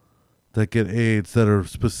people that get AIDS that are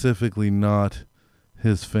specifically not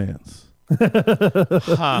his fans.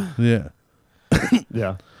 Huh. Yeah.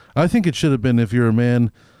 Yeah. I think it should have been, if you're a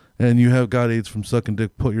man and you have got AIDS from sucking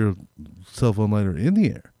dick, put your cell phone lighter in the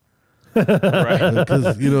air. Right.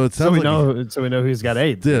 Because, it sounds So we like know who's got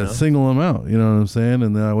AIDS. yeah, you know? single them out. You know what I'm saying?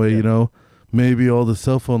 And that way, maybe all the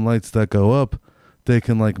cell phone lights that go up, they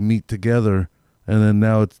can, like, meet together. And then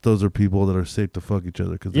now those are people that are safe to fuck each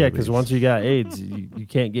other. Yeah, because once you got AIDS, you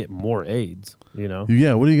can't get more AIDS. Yeah,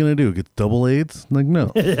 what are you gonna do? Get double AIDS? Like,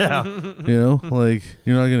 no. Yeah. Like,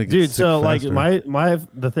 you're not gonna get Dude, sick so faster. like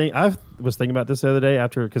the thing I was thinking about this the other day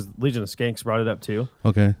after, because Legion of Skanks brought it up too,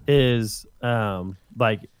 Okay. is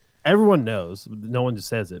like everyone knows, no one just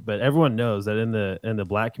says it, but everyone knows that in the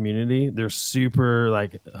black community they're super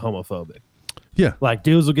like homophobic. Yeah. Like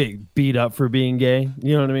dudes will get beat up for being gay.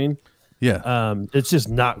 You know what I mean? Yeah. It's just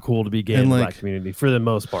not cool to be gay And, in the like- black community for the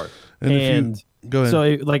most part. And if you- And Go ahead. so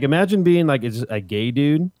like imagine being like a gay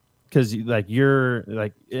dude, because like you're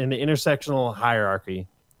like in the intersectional hierarchy,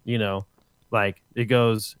 like it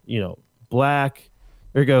goes, black,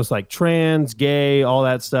 or it goes like trans, gay, all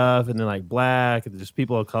that stuff, and then like black, and just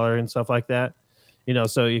people of color and stuff like that.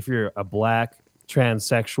 So if you're a black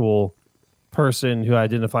transsexual person who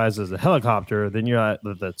identifies as a helicopter, then you're at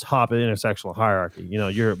the top of the intersectional hierarchy.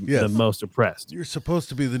 You're Yes. the most oppressed. You're supposed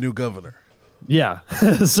to be the new governor. Yeah.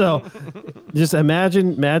 So just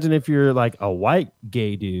imagine if you're like a white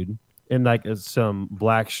gay dude and like some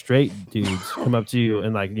black straight dudes come up to you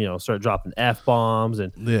and like, start dropping F-bombs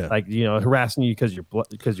and Yeah. like, harassing you because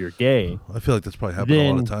you're gay. I feel like that's probably happened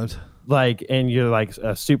a lot of times. Like, and you're like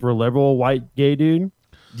a super liberal white gay dude,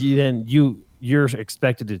 you're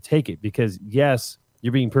expected to take it because yes,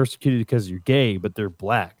 you're being persecuted because you're gay, but they're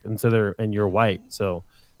black, and you're white, so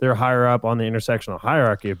they're higher up on the intersectional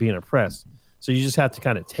hierarchy of being oppressed. So you just have to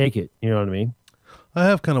kind of take it. You know what I mean? I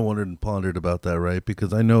have kind of wondered and pondered about that, right?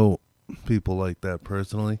 Because I know people like that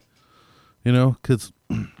personally, because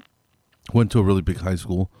went to a really big high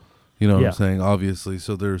school, what I'm saying? Obviously.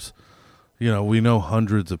 So there's, we know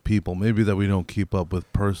hundreds of people, maybe that we don't keep up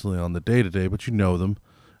with personally on the day to day, but you know them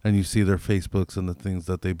and you see their Facebooks and the things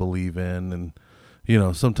that they believe in. And,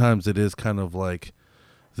 sometimes it is kind of like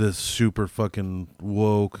this super fucking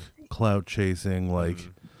woke clout chasing, like,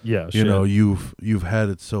 you've had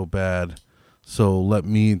it so bad. So let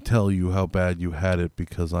me tell you how bad you had it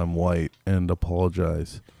because I'm white and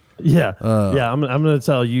apologize. Yeah. I'm going to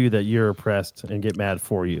tell you that you're oppressed and get mad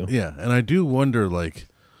for you. Yeah. And I do wonder, like,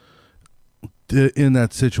 in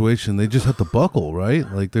that situation, they just have to buckle, right?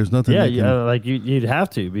 Like, there's nothing. Like you'd have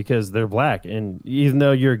to, because they're black. And even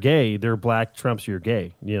though you're gay, they're black trumps you're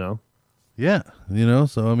gay, Yeah.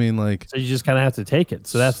 So I mean, like, so you just kind of have to take it.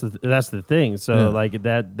 So that's the thing. So like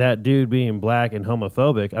that dude being black and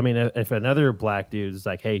homophobic. I mean, if another black dude is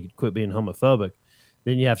like, hey, quit being homophobic,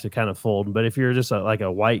 then you have to kind of fold. But if you're just like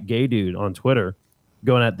a white gay dude on Twitter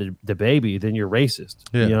going at the baby, then you're racist.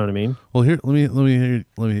 Yeah. You know what I mean? Well, here, let me hit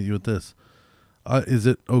you with this. Is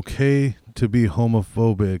it okay to be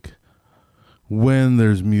homophobic when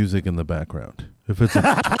there's music in the background? If it's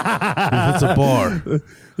a bar.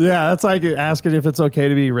 Yeah, that's like asking if it's okay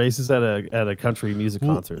to be racist at a country music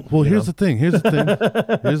concert. Well, here's the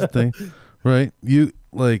thing. Right?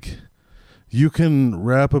 You can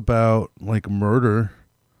rap about like murder,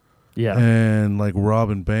 and like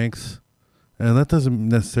robbing banks, and that doesn't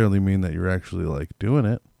necessarily mean that you're actually like doing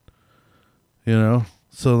it.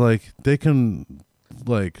 So like they can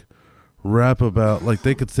like rap about, like,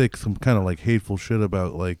 they could say some kind of like hateful shit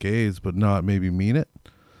about like gays, but not maybe mean it.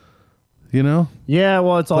 Yeah,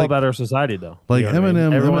 well, it's all about our society, though. Like,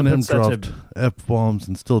 Eminem dropped F-bombs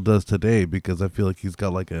and still does today because I feel like he's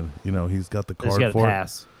got like he's got the card for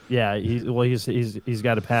pass. Yeah, he's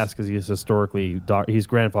got a pass because he's historically he's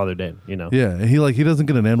grandfathered in. Yeah, and he doesn't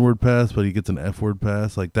get an N-word pass, but he gets an F-word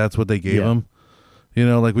pass. Like, that's what they gave him.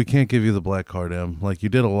 Like, we can't give you the black card, Em. Like, you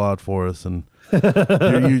did a lot for us, and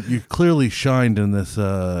you clearly shined in this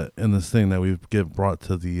thing that we've brought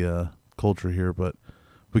to the culture here, but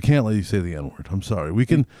we can't let you say the N-word. I'm sorry. We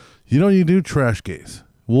can, you do trash gays.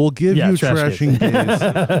 We'll give you trashing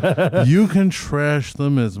gays. You can trash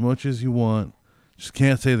them as much as you want. Just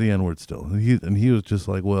can't say the N-word still. And he was just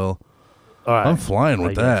like, well, all right, I'm flying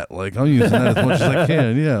with that. Like, I'm using that as much as I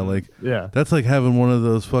can. Yeah, like, that's like having one of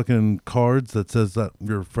those fucking cards that says that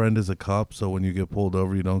your friend is a cop, so when you get pulled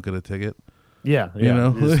over, you don't get a ticket. Yeah.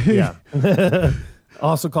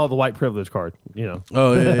 Also called the white privilege card,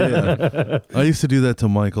 Oh, yeah. I used to do that to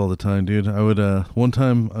Mike all the time, dude. I would, one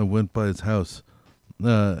time I went by his house,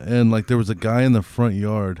 and like there was a guy in the front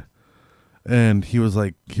yard, and he was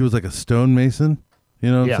like a stonemason, you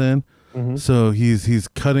know what I'm saying? Mm-hmm. So he's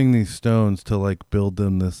cutting these stones to like build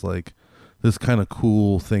them this kind of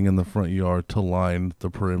cool thing in the front yard to line the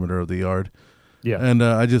perimeter of the yard. Yeah. And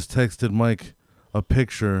I just texted Mike a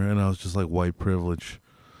picture, and I was just like, white privilege.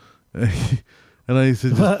 And I used to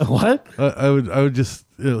just, what? I would just,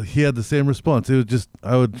 he had the same response. It was just,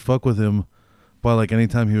 I would fuck with him by like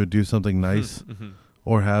anytime he would do something nice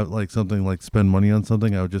or have like something like spend money on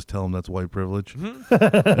something, I would just tell him that's white privilege.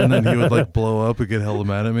 And then he would like blow up and get hella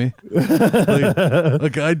mad at me. Like, a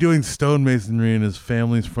guy doing stonemasonry in his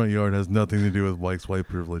family's front yard has nothing to do with Mike's white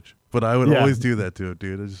privilege. But I would always do that to him,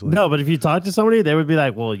 dude. Just like, no, but if you talk to somebody, they would be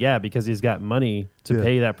like, well, yeah, because he's got money to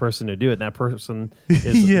pay that person to do it. And that person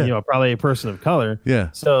is probably a person of color.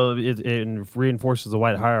 Yeah. So it reinforces the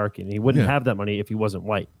white hierarchy. And he wouldn't have that money if he wasn't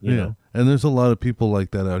white. You know? And there's a lot of people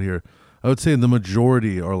like that out here. I would say the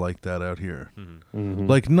majority are like that out here. Mm-hmm.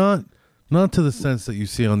 Like, not to the sense that you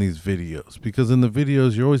see on these videos, because in the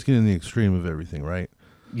videos you're always getting the extreme of everything, right?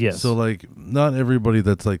 Yes. So like, not everybody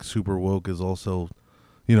that's like super woke is also,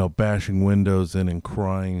 bashing windows in and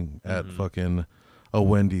crying at fucking a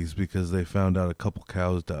Wendy's because they found out a couple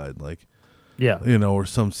cows died. Like, or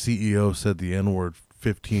some CEO said the N-word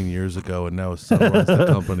 15 years ago, and now his son runs the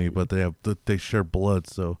company, but they share blood,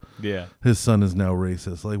 so his son is now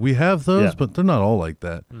racist. Like, we have those, but they're not all like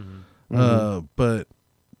that. But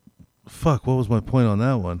fuck, what was my point on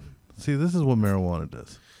that one? See, this is what marijuana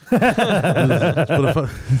does.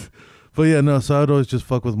 But yeah, no, so I'd always just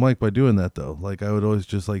fuck with Mike by doing that, though. Like, I would always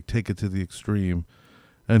just like take it to the extreme,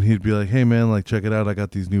 and he'd be like, hey man, like, check it out, I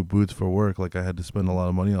got these new boots for work, like I had to spend a lot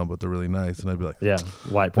of money on, but they're really nice. And I'd be like,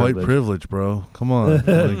 white privilege, bro, come on.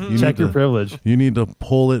 Like, check your privilege. You need to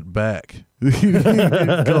pull it back. You need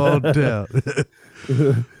to calm down.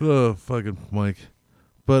 Oh, fucking Mike.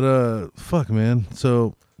 But fuck, man.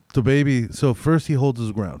 So the baby. So first he holds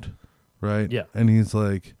his ground, right? Yeah. And he's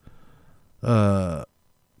like,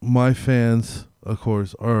 my fans, of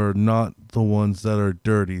course, are not the ones that are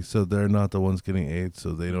dirty, so they're not the ones getting AIDS,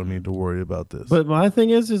 so they don't need to worry about this. But my thing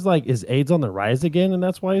is like, is AIDS on the rise again, and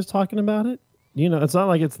that's why he's talking about it? You know, it's not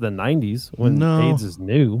like it's the '90s when No. AIDS is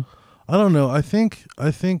new. I don't know. I think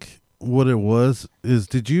what it was is,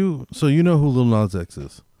 so you know who Lil Nas X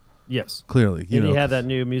is? Yes. Clearly, you And know. he had that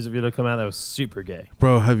new music video come out that was super gay.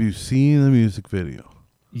 Bro, have you seen the music video?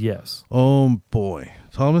 Yes. Oh boy,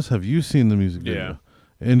 Thomas, have you seen the music video?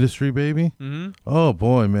 Industry Baby. Mm-hmm. Oh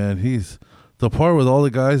boy, man, he's the part with all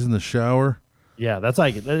the guys in the shower. Yeah, that's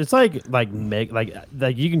like it's like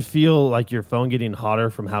you can feel like your phone getting hotter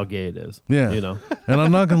from how gay it is. Yeah, you know. And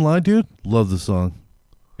I'm not gonna lie, dude, love the song.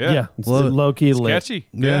 Yeah. It's Love it. low key It's lit. catchy.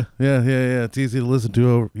 Yeah. It's easy to listen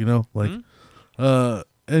to. You know, like,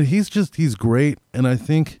 and he's great, and I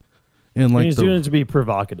think, in And like he's doing it to be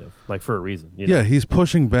provocative, like for a reason. You know? yeah, he's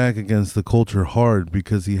pushing back against the culture hard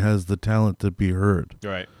because he has the talent to be heard.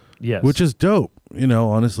 Right. Yes. Which is dope. You know,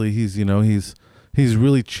 honestly, he's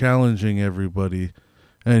really challenging everybody,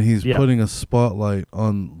 and he's putting a spotlight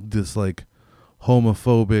on this like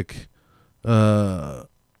homophobic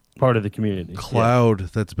part of the community cloud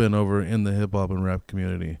that's been over in the hip hop and rap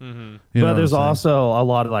community. Mm-hmm. But there's also a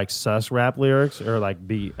lot of like sus rap lyrics or like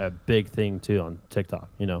be a big thing too on TikTok.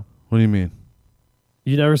 You know. What do you mean?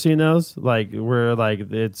 You never seen those? Like where like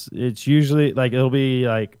it's usually like it'll be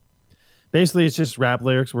like basically it's just rap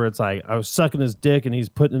lyrics where it's like I was sucking his dick and he's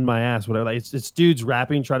putting in my ass, whatever. Like it's dudes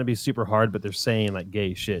rapping trying to be super hard, but they're saying like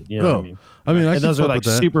gay shit. You know what I mean? I And can those are fuck like with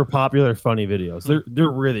that. super popular, funny videos. They're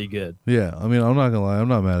really good. Yeah, I mean, I'm not gonna lie, I'm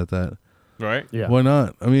not mad at that. Right. Yeah. Why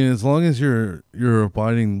not? I mean, as long as you're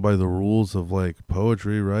abiding by the rules of like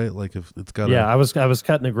poetry, right? Like if it's got Yeah, I was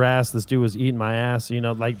cutting the grass. This dude was eating my ass. You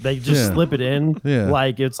know, like they just Yeah. slip it in. Yeah.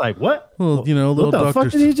 Like it's like what? Well, you know, what little the fuck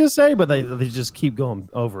Dr. did he just say? But they just keep going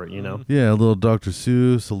over it. You know. Yeah, a little Dr.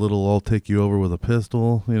 Seuss, a little I'll take you over with a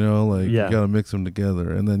pistol, you know, like Yeah. you gotta mix them together,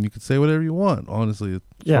 and then you can say whatever you want, honestly, as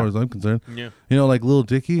Yeah. far as I'm concerned. Yeah. You know, like Lil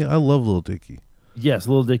Dicky, I love Lil Dicky. Yes,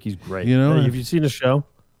 Lil Dicky's great. You know, have you seen the show?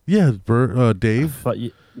 Yeah, Dave.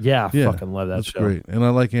 Yeah, I Yeah, fucking love that that's show. great. And I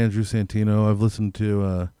like Andrew Santino. I've listened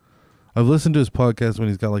to his podcast when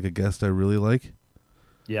he's got like a guest I really like.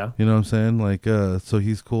 Yeah. You know what I'm saying? Like, so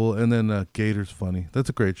he's cool. And then Gator's funny. That's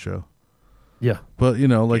a great show. Yeah. But you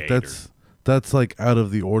know, like Gator. that's like out of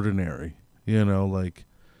the ordinary. You know, like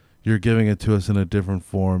you're giving it to us in a different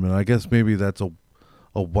form, and I guess maybe that's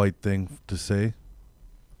a white thing to say.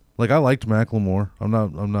 Like I liked Macklemore. I'm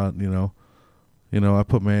not. You know, I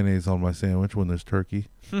put mayonnaise on my sandwich when there's turkey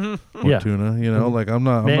or Yeah. tuna. You know, like I'm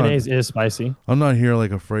not. Mayonnaise is spicy. I'm not here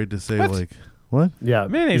like afraid to say What? like what. Yeah.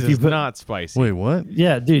 Mayonnaise If you is put- not spicy. Wait, what?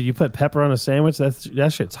 Yeah, dude, you put pepper on a sandwich. That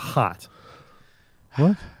shit's hot.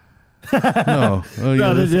 What? No. Oh,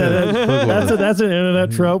 No, this guy. that's an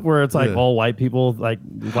internet trope where it's like Yeah. all white people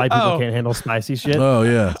Oh. can't handle spicy shit. Oh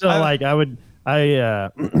yeah. So like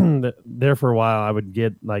there for a while I would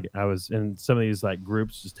get like I was in some of these like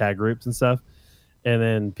groups, just tag groups and stuff, and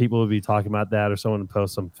then people would be talking about that or someone would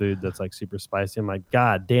post some food that's like super spicy. I'm like,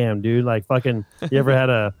 God damn, dude, like fucking you ever had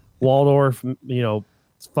a Waldorf,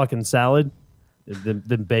 fucking salad?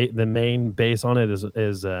 The main base on it is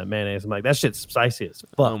mayonnaise. I'm like, that shit's spicy as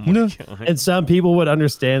fuck. Oh my No. god. And some people would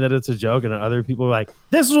understand that it's a joke, and other people are like,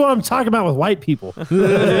 "This is what I'm talking about with white people." Just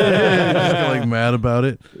get like mad about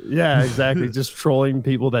it. Yeah, exactly. Just trolling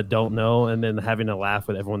people that don't know, and then having a laugh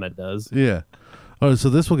with everyone that does. Yeah. All right, so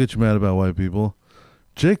this will get you mad about white people.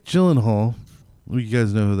 Jake Gyllenhaal, you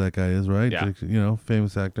guys know who that guy is, right? Yeah. Jake,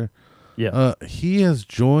 famous actor. Yeah, He has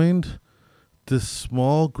joined this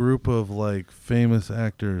small group of like famous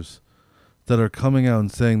actors that are coming out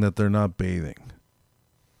and saying that they're not bathing.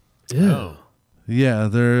 Oh. Yeah,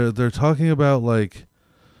 they're talking about like,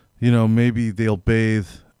 maybe they'll bathe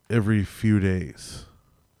every few days.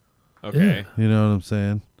 Okay. You know what I'm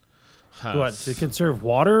saying? Huh. what to conserve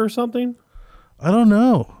water or something? I don't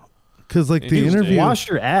know. Because like the Interesting. interview, Wash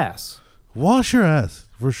your ass. wash your ass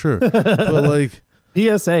for sure. But like,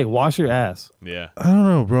 PSA: wash your ass. Yeah. I don't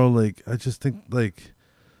know, bro. Like, I just think like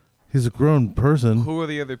he's a grown person. Who are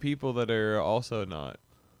the other people that are also not?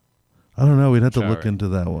 I don't know. We'd have to look Showering. into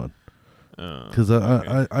that one Oh, because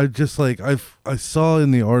okay. I just like I saw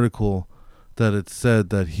in the article that it said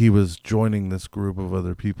that he was joining this group of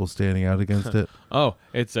other people standing out against it. Oh,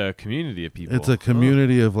 it's a community of people. It's a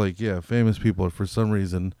community of like famous people. For some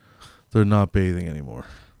reason, they're not bathing anymore.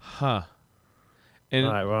 Huh. And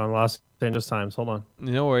All right, we're on Los Angeles Times. Hold on.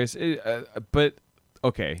 no worries. But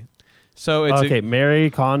okay. So it's Okay, Mary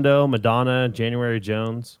Kondo, Madonna, January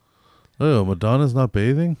Jones, Oh, Madonna's not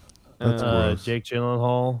bathing? That's gross. Jake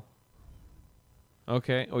Gyllenhaal.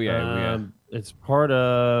 okay. Oh yeah. It's part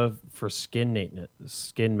of for skin maintenance.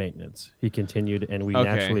 Skin maintenance. He continued, and we Okay.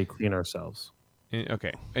 naturally clean ourselves.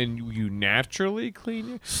 Okay. And you naturally clean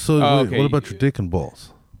your. So Oh, wait, okay. what about your dick and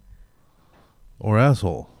balls? Or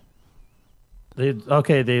asshole? They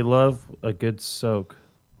love a good soak.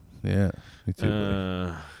 Yeah, me too.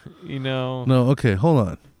 buddy. You know. No, okay, hold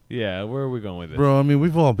on. Yeah. Where are we going with this? Bro, I mean,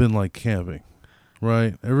 we've all been like camping,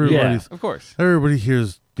 right? Everybody's Of course. everybody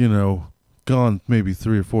here's, gone maybe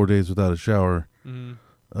 3 or 4 days without a shower.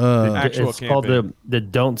 Actual It's called the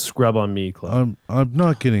 "Don't Scrub on Me" club. I'm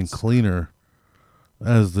not getting cleaner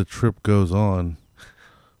as the trip goes on.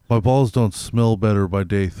 My balls don't smell better by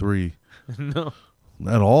day 3 No.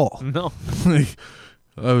 at all. No. Like,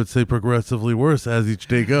 I would say progressively worse as each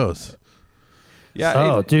day goes. Yeah.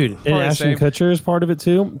 Oh, dude, and probably Ashton same. Kutcher is part of it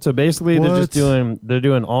too. So basically, What? they're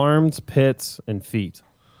doing arms, pits, and feet.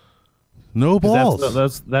 No 'Cause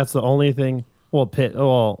balls. That's the only thing. Well,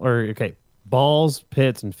 balls,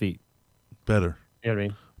 pits, and feet. Better. You know what I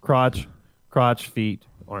mean? Crotch, feet,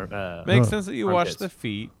 arm. Makes sense that you wash armpits. the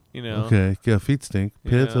feet. You know. Okay. Yeah, feet stink.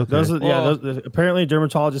 Pits, Yeah. okay. Those apparently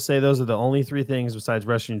dermatologists say those are the only 3 things besides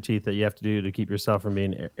brushing your teeth that you have to do to keep yourself from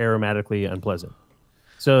being aromatically unpleasant.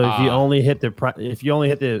 So if you only hit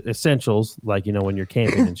the essentials, like when you're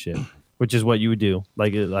camping and shit, which is what you would do,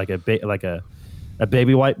 like a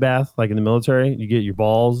baby wipe bath, like in the military, you get your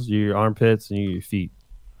balls, your armpits, and your feet,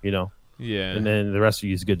 Yeah. and then the rest of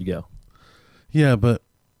you is good to go. Yeah, but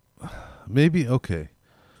maybe, okay.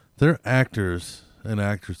 They're actors and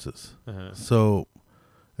actresses. So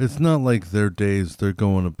it's not like their days they're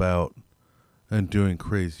going about and doing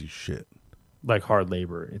crazy shit. Like hard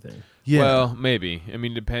labor or anything. Yeah. Well, maybe. I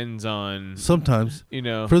mean, depends on. Sometimes You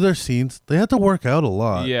know. for their scenes, they have to work out a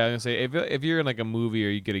lot. Yeah, I was gonna say if you're in like a movie or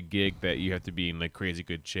you get a gig that you have to be in like crazy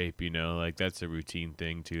good shape, like that's a routine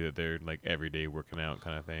thing too. That they're like everyday working out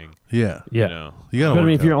kind of thing. Yeah. Yeah. You know. You gotta But I work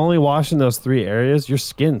mean, if you're out. only washing those 3 areas, your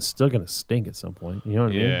skin's still gonna stink at some point. You know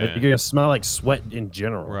what I mean? Yeah. Like, you're gonna smell like sweat in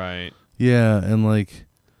general. Right. Yeah, and like,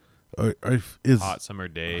 is Hot summer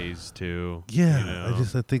days too. yeah. You know?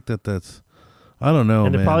 I think that's. I don't know,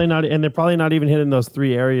 And they're man. probably not even hitting those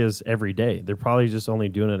 3 areas every day. They're probably just only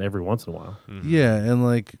doing it every once in a while. Yeah, and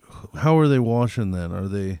like, how are they washing then? Are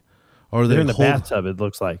they They're in the hold- bathtub. It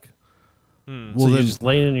looks like. Well, So you're then, just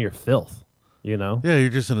laying in your filth. yeah, you're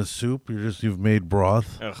just in a soup. You've made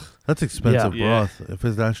broth. Ugh. That's expensive Yeah. broth. If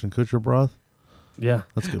it's Ashton Kutcher broth, Yeah.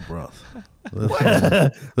 that's good broth. But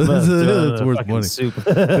That's throwing it's a worth fucking money. Soup.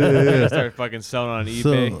 Start fucking selling on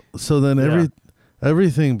eBay. So then Yeah.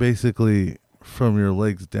 everything basically from your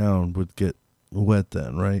legs down would get wet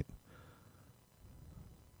then, right?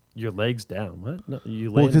 Your legs down. What? No,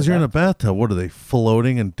 you Well, lay because the you're in a bath- bathtub. What are they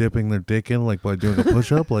floating and dipping their dick in like by doing a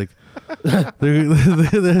push up? Like they're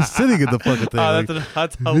sitting in the fucking thing. Oh, like,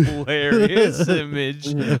 that's a hilarious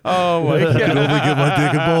image. Oh my I can god! only get my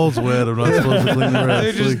dick and balls wet. I'm not supposed to clean the They're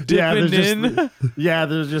rest. just Like, dipping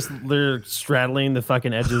in. they're straddling the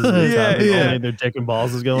fucking edges of the Yeah, tub. And yeah. only their dick and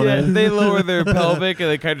balls is going Yeah, in. they lower their pelvic and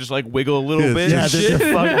they kind of just like wiggle a little Yes. bit. Yeah, and they're,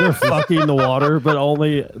 shit. they're fucking the water, but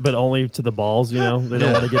only to the balls. They don't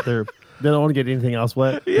want to get they don't want to get anything else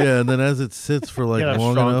wet. yeah, and then as it sits for like You got a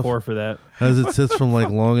long strong enough, core for that. as it sits from like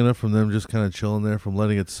long enough from them just kind of chilling there, from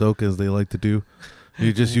letting it soak as they like to do.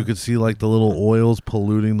 You could see like the little oils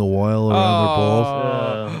polluting the oil around their balls.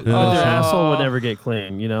 But Yeah. their asshole would never get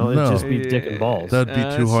clean. It'd No. just be dick and balls. That'd be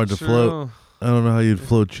too hard to float. I don't know how you'd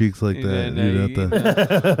float cheeks like that. You'd have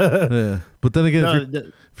to, yeah. But then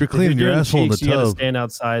again, if you're cleaning your asshole in the you gotta tub, stand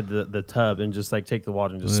outside the tub and just like take the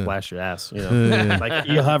water and just Yeah. splash your ass. Yeah. Like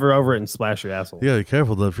you hover over it and splash your asshole. you gotta be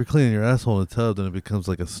careful though. If you're cleaning your asshole in a tub, then it becomes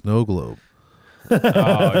like a snow globe.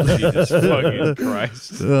 Oh Jesus fucking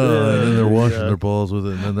Christ! And then they're washing Yeah. their balls with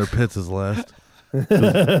it, and then their pits is last.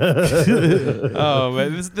 Oh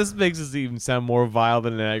man, this makes us even sound more vile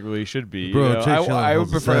than it really should be. Bro, you know? Jake I would Gyllenhaal's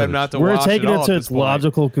a prefer them savage. not to We're wash taking at it all to at its this point.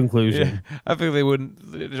 logical conclusion. Yeah, I think they wouldn't.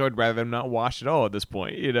 I'd rather them not wash at all at this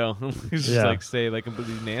point. It's just Yeah. like stay like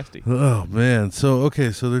completely nasty. Oh man. So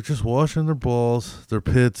they're just washing their balls, their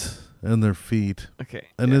pits, and their feet. Okay.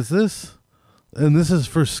 And yeah. this is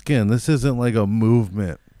for skin. This isn't like a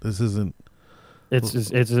movement. This isn't.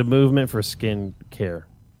 It's a movement for skin care.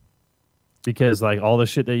 Because like all the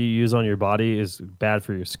shit that you use on your body is bad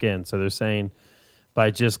for your skin. So they're saying by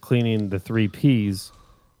just cleaning the 3 P's,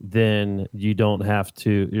 then you don't have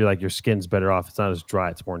to. Your skin's better off. It's not as dry.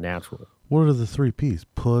 It's more natural. What are the 3 P's?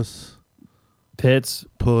 Puss, pits,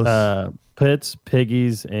 Puss. pits,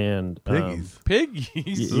 piggies, and Piggies.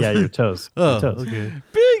 Piggies. yeah, your toes. Oh, Your toes. okay.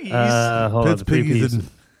 Piggies. Hold on, Pits, the three piggies, Ps. and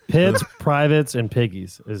Pits, privates, and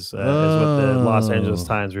piggies is what the Los Oh. Angeles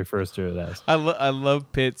Times refers to it as. I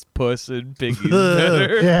love pits, puss, and piggies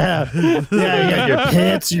better. Yeah, you got your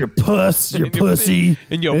pits, your puss, your And your pussy,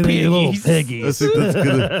 and your then little piggies. I piggies. think that's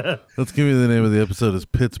good. Let's give me the name of the episode. Is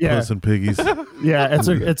Pits, Yeah. Puss, and Piggies. Yeah,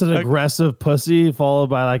 it's an aggressive pussy followed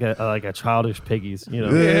by like a childish piggies. You know,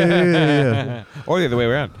 Yeah. Or the other way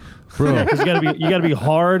around. Bro. 'Cause you gotta be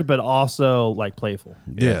hard but also like playful.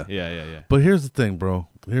 Yeah. Yeah. But here's the thing, bro.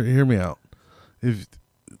 Hear me out. If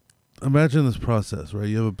imagine this process, right?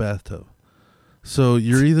 You have a bathtub. So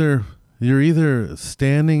you're either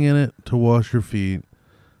standing in it to wash your feet,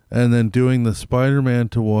 and then doing the Spider-Man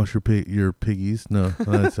to wash your piggies. No,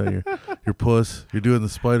 that's not your puss. You're doing the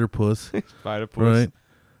spider puss, Spider puss. right?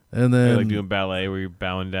 And Or then like doing ballet where you're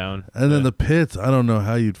bowing down. and then the pits. I don't know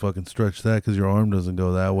how you'd fucking stretch that because your arm doesn't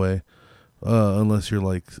go that way, unless you're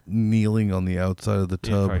like kneeling on the outside of the you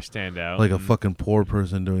tub. probably stand out. Like a and- fucking poor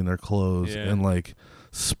person doing their clothes Yeah. and like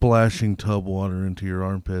splashing tub water into your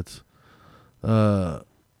armpits.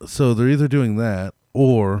 So they're either doing that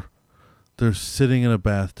or they're sitting in a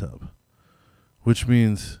bathtub, which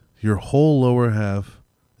means your whole lower half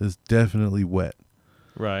is definitely wet.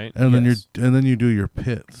 Right. And Yes. then you do your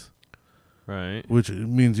pits, Right. which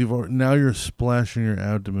means now you're splashing your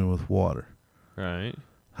abdomen with water. Right.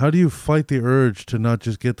 How do you fight the urge to not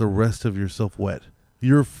just get the rest of yourself wet?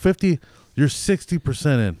 You're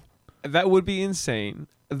 60% in. That would be insane.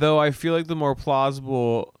 Though I feel like the more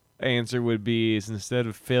plausible answer would be is instead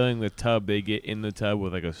of filling the tub, they get in the tub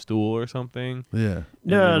with like a stool or something. Yeah.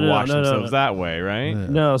 And then wash themselves that way, right? Yeah.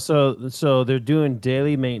 No, so they're doing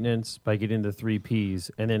daily maintenance by getting the 3 Ps,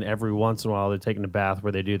 and then every once in a while they're taking a bath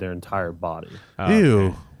where they do their entire body. Oh, Ew.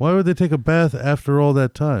 okay. Why would they take a bath after all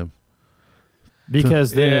that time?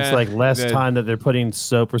 Because then it's Yeah, like less that- time that they're putting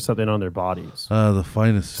soap or something on their bodies, The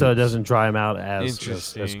finest. so it soups. doesn't dry them out as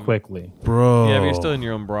Interesting. quickly. Bro. Yeah, but you're still in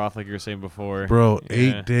your own broth, like you were saying before. Bro, Yeah.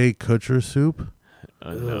 8-day Kutcher soup?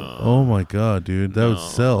 No. Oh my god, dude. That would No.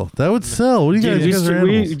 sell. That would sell. What do you guys? You guys are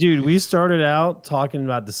animals. we started out talking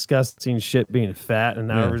about disgusting shit being fat, and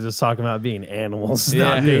now Yeah. we're just talking about being animals,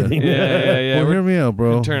 Yeah. not bathing. Yeah. Well, We're hear me out,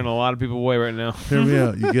 bro. turning a lot of people away right now. Hear me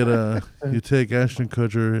out. You get you take Ashton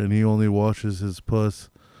Kutcher and he only washes his puss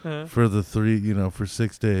for the for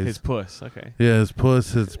 6 days. His puss. Okay. Yeah, his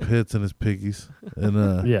puss, his pits, and his piggies.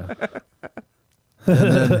 And Yeah.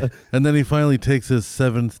 and then he finally takes his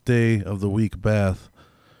 7th day of the week bath,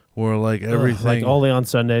 where like everything. like only on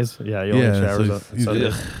Sundays. Yeah, you only Yeah, showers so on he's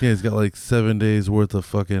Sundays. yeah, he's got like 7 days worth of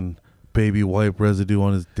fucking baby wipe residue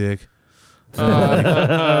on his dick.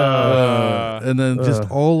 And then just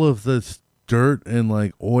all of this dirt and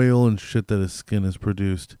like oil and shit that his skin has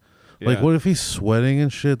produced. Like, Yeah. what if he's sweating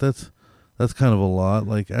and shit? That's kind of a lot.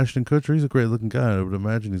 Like Ashton Kutcher, he's a great looking guy. I would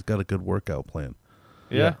imagine he's got a good workout plan.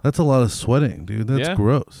 Yeah. That's a lot of sweating, dude. That's Yeah.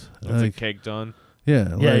 gross. That's Like, like caked on. yeah,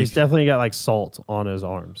 Yeah, like, he's definitely got like salt on his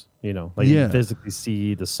arms. You know, like Yeah. you physically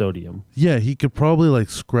see the sodium. yeah. He could probably like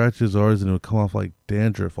scratch his arms and it would come off like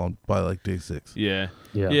dandruff by like day 6. Yeah.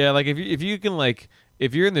 Yeah. Yeah. Like if you can like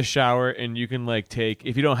if you're in the shower and you can like take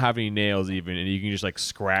if you don't have any nails even and you can just like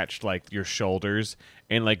scratch like your shoulders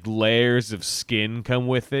and like layers of skin come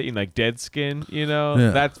with it and like dead skin,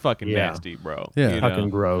 Yeah. that's fucking Yeah. nasty, bro. Yeah. You know? Fucking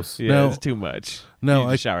gross. Yeah, Now- it's too much. now you need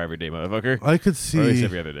I- to shower every day, motherfucker. I could or at least see.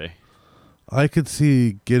 every other day. I could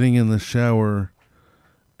see getting in the shower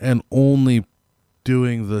and only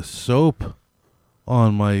doing the soap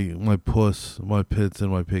on my puss, my pits,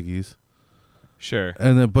 and my piggies, Sure.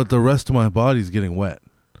 and then but the rest of my body's getting wet.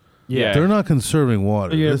 Yeah. They're not conserving water.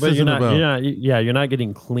 But you're, This but you're isn't not, about. you're not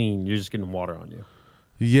getting clean. You're just getting water on you.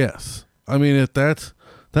 Yes, I mean if that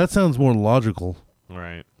sounds more logical.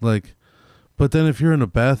 Right. Like, but then if you're in a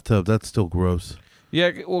bathtub, that's still gross.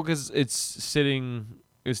 Yeah, well, because it's sitting.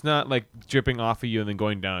 It's not like dripping off of you and then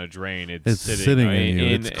going down a drain. It's Sitting in you.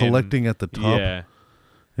 It's collecting at the top. Yeah.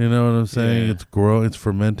 You know what I'm saying? Yeah. It's It's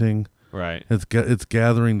fermenting. Right. It's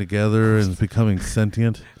gathering together and becoming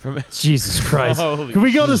sentient. Jesus Christ. Holy Can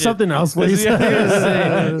we go to shit. something else, please? Yeah, I was gonna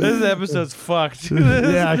say, this episode's fucked.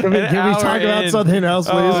 Yeah, can we talk about something else,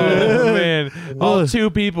 please? Oh man, all 2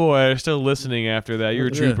 people are still listening after that. You're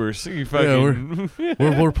Yeah. troopers. You fucking.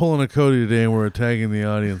 We're pulling a Cody today and we're attacking the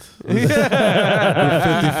audience. We're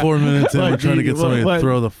 54 minutes and we're trying to get somebody to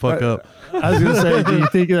throw the fuck up. I was gonna say, do you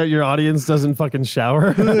think that your audience doesn't fucking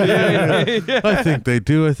shower? I think they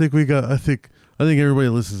do. I think everybody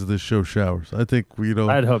listens to this show showers. I think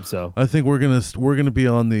I'd hope so. I think we're gonna be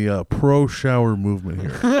on the pro shower movement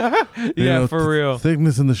here. Yeah, for real.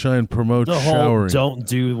 Thickness in the shine promotes The whole showering. don't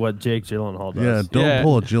do what Jake Gyllenhaal does. Yeah, don't Yeah.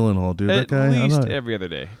 pull a Gyllenhaal, dude. At That guy, I'm least not- every other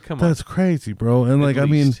day. Come on. that's crazy, bro. And like, At I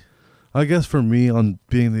mean, least. I guess for me, on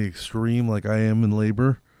being the extreme, like I am in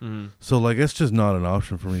labor, so like it's just not an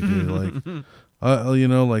option for me, dude. Like, you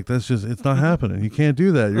know, like that's just it's not happening. You can't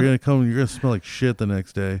do that. You're gonna smell like shit the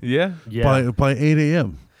next day. Yeah. Yeah. By 8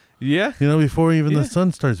 a.m. Yeah. You know, before even Yeah. the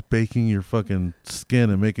sun starts baking your fucking skin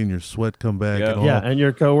and making your sweat come back. Yeah. And all. Yeah, and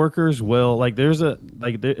your coworkers will like. There's a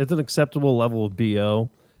it's an acceptable level of BO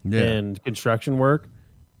Yeah. and construction work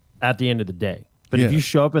at the end of the day. But if Yeah. you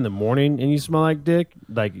show up in the morning and you smell like dick,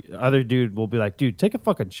 like other dude will be like, dude, take a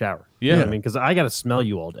fucking shower. You know what Yeah. I mean, because I got to smell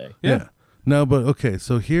you all day. Yeah. No, but okay.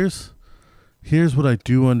 So here's what I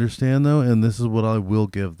do understand though, and this is what I will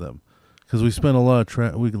give them, because we spent a lot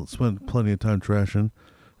of we spent plenty of time trashing.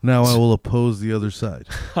 Now I will oppose the other side.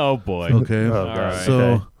 Oh boy. Okay. Oh, All God. right. So,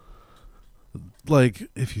 Okay. like,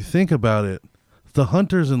 if you think about it, the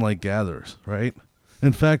hunters and like gatherers, right?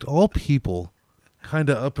 In fact, all people, kind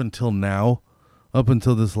of up until now, up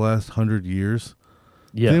until this last 100 years,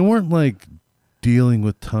 Yeah. they weren't like dealing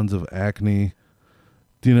with tons of acne.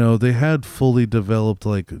 You know, they had fully developed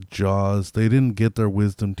like jaws. They didn't get their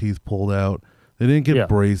wisdom teeth pulled out. They didn't get Yeah.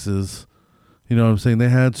 braces. You know what I'm saying? They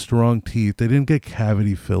had strong teeth. They didn't get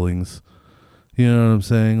cavity fillings. You know what I'm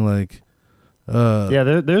saying? Like,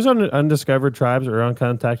 Yeah, there's undiscovered tribes or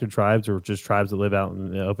uncontacted tribes or just tribes that live out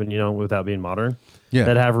in the open, you know, without being modern, yeah,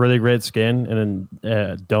 that have really great skin and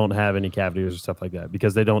then don't have any cavities or stuff like that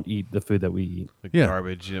because they don't eat the food that we eat The Yeah.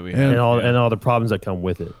 garbage that we And- have. and all the problems that come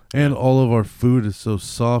with it. and all of our food is so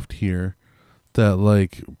soft here that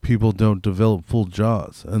like people don't develop full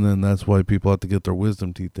jaws, and then that's why people have to get their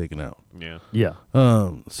wisdom teeth taken out. Yeah. Yeah.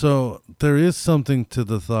 So there is something to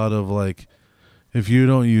the thought of like, if you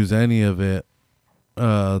don't use any of it,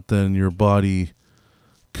 then your body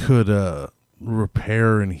could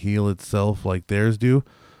repair and heal itself like theirs do.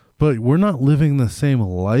 But we're not living the same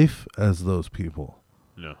life as those people.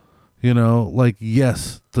 No. You know, like,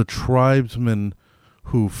 yes, the tribesman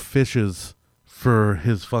who fishes for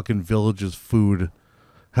his fucking village's food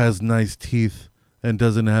has nice teeth and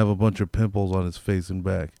doesn't have a bunch of pimples on his face and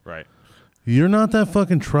back. Right. You're not that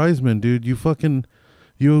fucking tribesman, dude. You fucking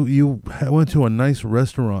went to a nice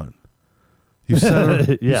restaurant. You sat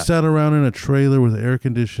you Yeah. sat around in a trailer with air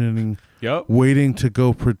conditioning, Yup. waiting to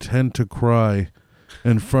go pretend to cry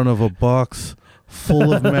in front of a box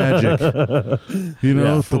full of magic. You know,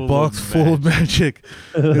 Yeah, the full box of full of magic.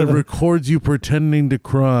 It records you pretending to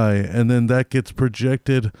cry, and then that gets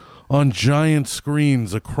projected on giant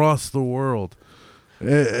screens across the world.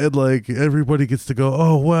 And like everybody gets to go,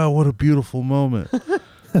 oh wow, what a beautiful moment.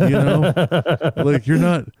 You know, like you're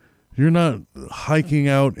not hiking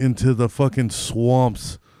out into the fucking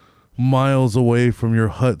swamps miles away from your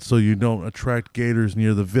hut so you don't attract gators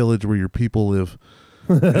near the village where your people live.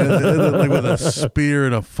 and then, like with a spear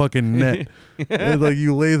and a fucking net. And like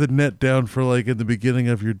you lay the net down for like in the beginning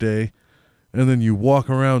of your day, and then you walk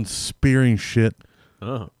around spearing shit.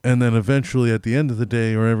 Oh. And then eventually at the end of the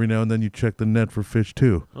day or every now and then you check the net for fish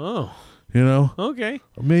too. Oh. You know? Okay.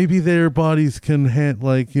 Maybe their bodies can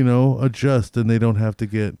adjust and they don't have to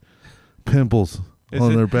get pimples Is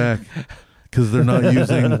on it- their back because they're not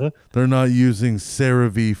using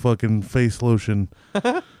CeraVe fucking face lotion.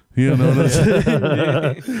 You know what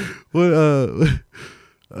I'm saying? Well,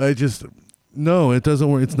 no, it doesn't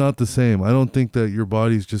work. It's not the same. I don't think that your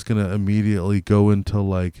body's just gonna immediately go into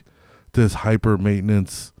like this hyper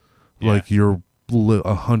maintenance, Yeah. like you're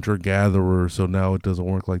a hunter gatherer. So now it doesn't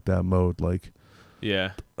work like that mode. Like,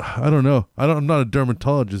 Yeah. I don't know. I'm not a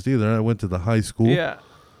dermatologist either. I went to the high school. Yeah.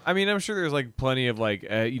 I mean, I'm sure there's like plenty of like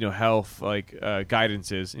health like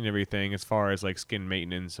guidances and everything as far as like skin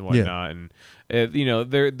maintenance and Yeah. whatnot, and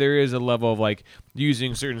there is a level of like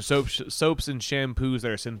using certain soaps and shampoos that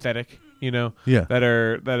are synthetic, Yeah. that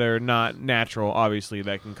are not natural, obviously,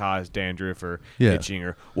 that can cause dandruff or Yeah. itching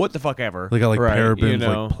or what the fuck ever. They got like right, parabens,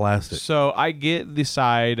 like plastic. So I get the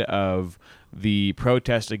side of the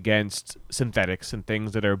protest against synthetics and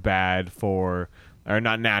things that are bad for are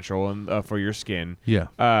not natural and for your skin. Yeah.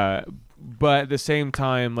 But at the same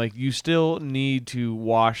time, like you still need to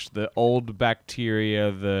wash the old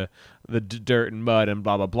bacteria, the dirt and mud and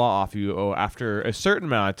blah blah blah off you after a certain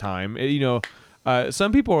amount of time.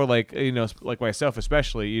 Some people are like like myself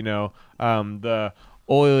especially. The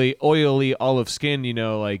oily olive skin, you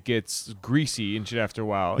know, like gets greasy and shit after a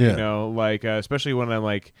while. Yeah. You know, like especially when I'm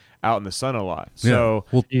like out in the sun a lot. So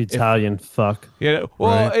Well, You Italian fuck. yeah,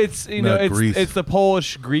 well, Right. it's you know, That grease. it's the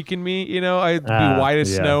Polish Greek in me. You know, I'd be white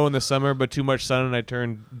as snow in the summer, but too much sun and I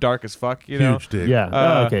turn dark as fuck. You know, huge dick.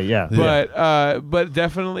 Yeah. Okay. Yeah. but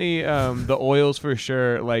definitely the oils for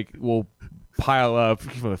sure like will pile up.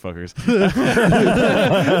 You motherfuckers.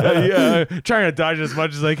 Yeah, trying to dodge as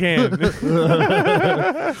much as I can.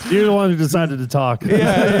 You're the one who decided to talk.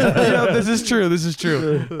 Yeah, you know, this is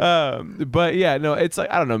true. But yeah, no, it's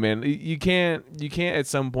like I don't know, man. You can't at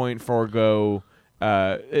some point forego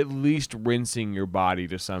at least rinsing your body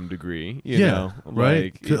to some degree. You know,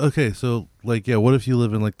 right. Like, Okay, so like, yeah, what if you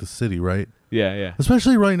live in like the city, right? yeah.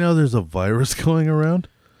 Especially right now, there's a virus going around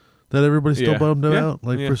that everybody's still Yeah. bummed Yeah. about.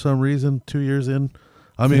 Like Yeah. for some reason, 2 years in.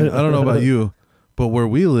 I mean, I don't know about you, but where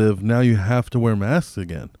we live now, you have to wear masks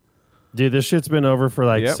again. Dude, this shit's been over for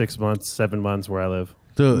like Yep. 6 months, 7 months where I live.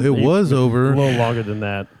 So it was A over. little longer than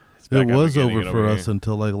that. back It up was again over again for over us here.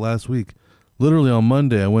 until like last week. Literally on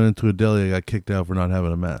Monday, I went into a deli. I got kicked out for not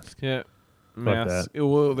having a mask, Yeah. Mask.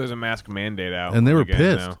 Well, there's a mask mandate out. and they were again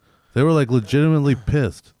pissed. now. They were like legitimately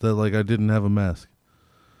pissed that like I didn't have a mask.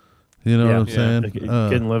 You know what I'm Yeah. saying?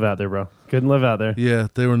 Couldn't live out there, bro. Couldn't live out there. Yeah,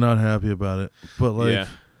 they were not happy about it. But like, Yeah.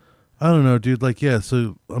 I don't know, dude. Like, yeah.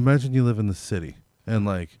 So imagine you live in the city and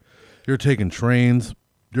like you're taking trains,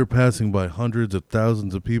 you're passing by hundreds of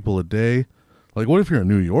thousands of people a day. Like, what if you're a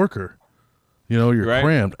New Yorker? You know, you're Right.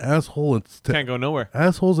 crammed, asshole. Can't go nowhere.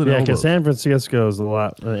 Assholes and Yeah, elbows. because San Francisco is a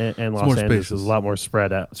lot, and Los more Angeles spacious. is a lot more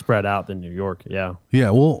spread out than New York. Yeah. Yeah,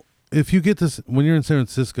 well, if you get this when you're in San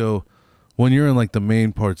Francisco, when you're in like the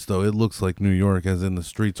main parts though, it looks like New York, as in the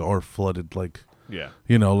streets are flooded. Like, Yeah.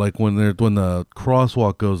 you know, like when the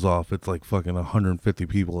crosswalk goes off, it's like fucking 150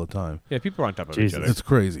 people at a time. Yeah, people are on top of Jesus. each other. It's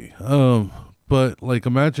crazy. But like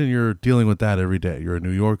imagine you're dealing with that every day. You're a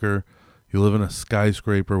New Yorker. You live in a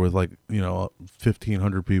skyscraper with like, you know,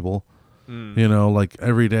 1,500 people. You know, like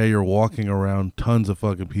every day you're walking around tons of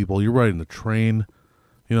fucking people. You're riding the train.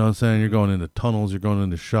 You know what I'm saying? You're going into tunnels. You're going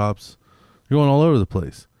into shops. You're going all over the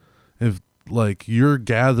place. If like you're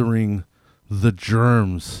gathering the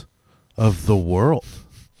germs of the world.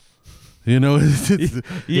 You know, it's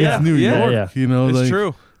Yeah, New yeah, York. yeah. You know, It's like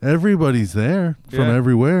true. everybody's there from Yeah.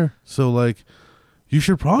 everywhere. So like, you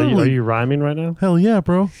should Are probably. you rhyming right now? Hell yeah,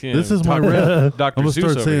 bro. Yeah, This is my Dr. rap. Dr. I'm gonna Seuss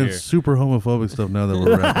start over saying here. super homophobic stuff now that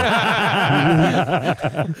we're rapping.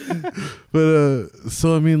 But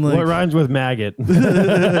so I mean, like, What rhymes with maggot? but,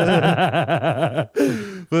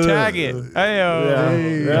 Tag it. Hey,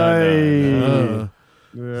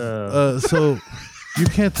 so you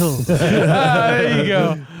can't tell. there you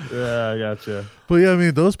go. Yeah, I gotcha. But yeah, I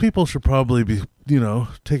mean, those people should probably be, you know,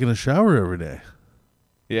 taking a shower every day.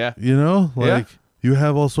 Yeah. You know, Yeah. like you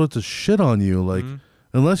have all sorts of shit on you. Like,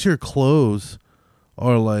 unless your clothes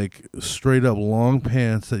are like straight up long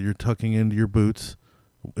pants that you're tucking into your boots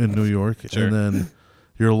in New York, Sure. and then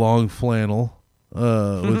your long flannel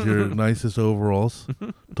with your nicest overalls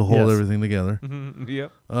to hold Yes. everything together.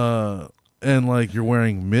 Yep. And like you're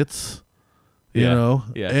wearing mitts, you Yeah. know,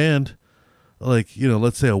 Yeah. and like, you know,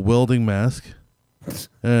 let's say a welding mask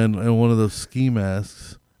and one of those ski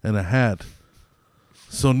masks and a hat.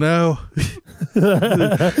 So now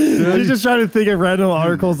You're just trying to think of random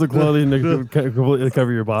articles of clothing to completely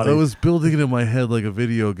cover your body. I was building it in my head like a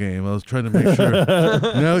video game. I was trying to make sure.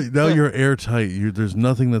 now you're airtight. There's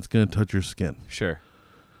nothing that's going to touch your skin. Sure.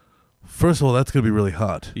 First of all, that's going to be really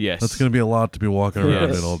hot. Yes. That's going to be a lot to be walking around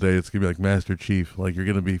Yes. in all day. It's going to be like Master Chief. Like you're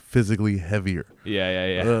going to be physically heavier.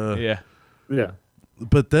 Yeah. Yeah. yeah.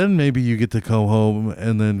 But then maybe you get to come home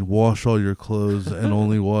and then wash all your clothes and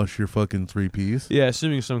only wash your fucking 3Ps. Yeah,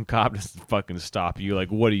 assuming some cop doesn't fucking stop you. Like,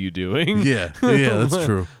 what are you doing? Yeah, that's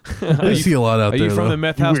true. I see a lot out Are there. you from though. the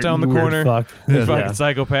meth house Weird- down the weird corner? fuck. You Yeah. fucking Yeah.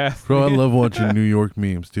 psychopath. Bro, I love watching New York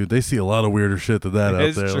memes, dude. They see a lot of weirder shit than that out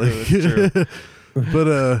It's there. true, Like- it's true.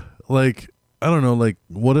 But like, I don't know, like,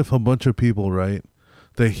 what if a bunch of people, right?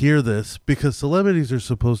 They hear this because celebrities are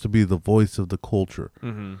supposed to be the voice of the culture,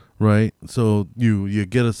 right? So you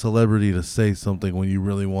get a celebrity to say something when you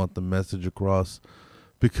really want the message across,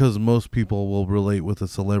 because most people will relate with a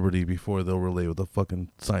celebrity before they'll relate with a fucking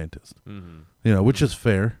scientist. You know, which is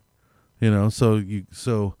fair. You know,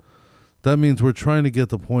 so that means we're trying to get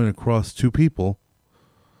the point across to people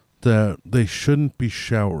that they shouldn't be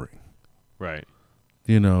showering. Right.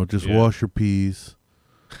 You know, just Yeah. wash your peas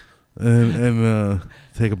and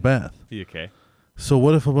take a bath. You okay? So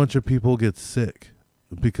what if a bunch of people get sick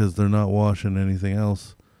because they're not washing anything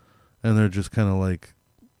else, and they're just kind of like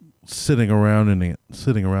sitting around and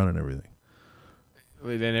everything?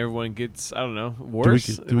 then everyone gets, I don't know, Do we worse.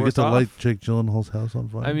 get, do we get worse to off. light Jake Gyllenhaal's house on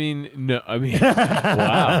fire? I mean, no. I mean,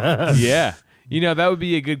 wow. Yeah. That would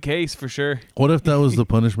be a good case for sure. What if that was the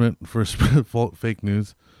punishment for fake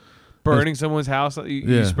news? Burning someone's house, you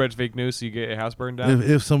Yeah. spread fake news so you get your house burned down.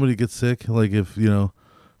 If somebody gets sick, like if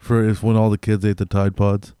when all the kids ate the Tide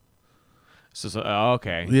Pods.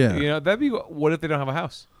 Okay. Yeah. That'd be. What if they don't have a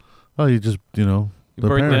house? Oh, you just the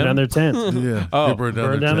burn parent- Down their tent. Yeah. Oh, you burn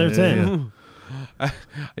down their tent. Yeah.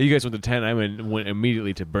 You guys went to 10. I went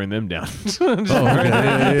immediately to burn them down. Oh, okay.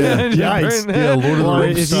 Yeah. Just Yikes. burn Yeah, them. Lord of the Well,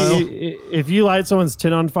 Rings if style. if you light someone's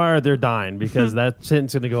tent on fire, they're dying because that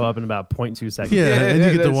tent's going to go up in about 0.2 seconds. Yeah, and you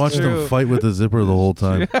get to that's watch true. them fight with the zipper the whole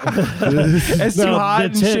time. It's too hot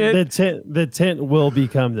and shit. The tent will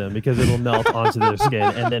become them because it'll melt onto their skin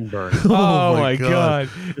and then burn. Oh, my my God. God.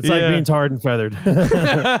 It's like being tarred and feathered.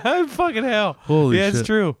 Fucking hell. Holy yeah, shit. it's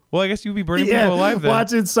true. Well, I guess you'd be burning people alive then.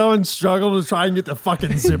 watching someone struggle to try and get the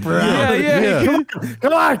fucking zipper out. Yeah.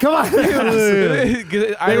 Come on.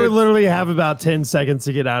 They I would would, literally have about 10 seconds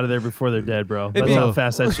to get out of there before they're dead, bro. That's be- how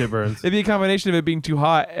fast that shit burns. it'd be a combination of it being too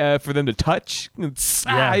hot for them to touch. And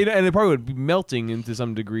it probably would be melting into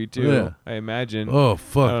some degree too. Yeah. I imagine. Oh I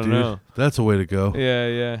fuck, don't dude. know. That's a way to go.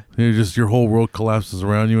 Yeah. Your whole world collapses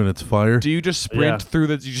around you and it's fire. Do you just sprint Yeah. through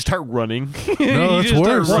the? You just start running. No, You that's just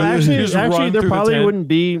start worse. Well, running. actually, You just run there through the probably tent. wouldn't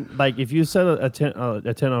be like if you set a tent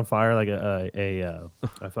on fire, like a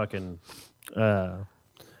fucking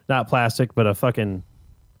not plastic, but a fucking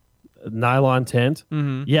nylon tent.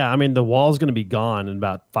 Mm-hmm. Yeah, I mean the wall's gonna be gone in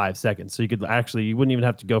about 5 seconds, so you wouldn't even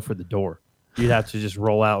have to go for the door. You'd have to just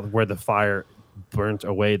roll out where the fire burnt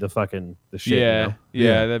away the shit. Yeah,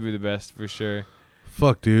 Yeah. that'd be the best for sure.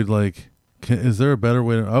 Fuck, dude. Like, is there a better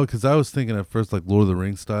way to? Oh, because I was thinking at first like Lord of the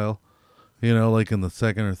Rings style. Like in the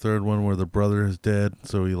second or third one where the brother is dead,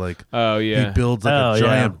 so he Oh he yeah, builds like Oh, a yeah.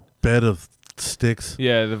 giant bed of sticks.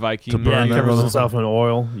 yeah. The Viking. To burn Yeah, he that covers motherfucker. himself in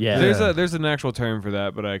oil. Yeah. There's an actual term for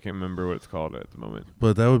that, but I can't remember what it's called at the moment.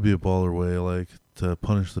 But that would be a baller way, like to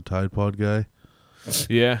punish the Tide Pod guy.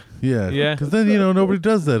 Yeah. Yeah, Yeah. Because then nobody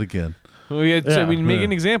does that again. Well, yeah. I mean, make Yeah.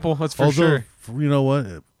 an example. That's for Although, sure. you know what?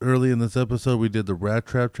 Early in this episode, we did the rat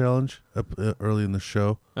trap challenge. Early in the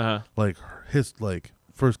show, Uh-huh.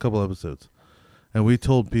 first couple episodes, and we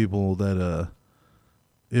told people that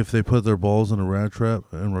if they put their balls in a rat trap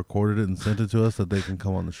and recorded it and sent it to us, that they can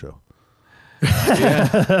come on the show.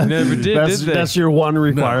 Never did. Did they? That's your one No.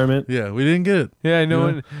 requirement. Yeah, we didn't get it. Yeah, no Yeah.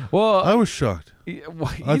 one. Well, I was shocked. I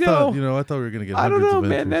I thought we were gonna get. I don't hundreds know, of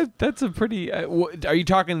man. entries. That's a pretty. Are you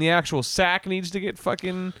talking the actual sack needs to get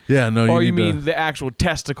fucking? Yeah, no. Or you need to- mean the actual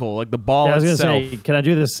testicle, like the ball Yeah, I was gonna itself? say, can I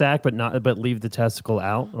do the sack but leave the testicle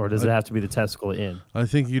out, or does it have to be the testicle in? I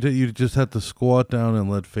think you just have to squat down and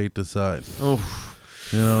let fate decide. Oof.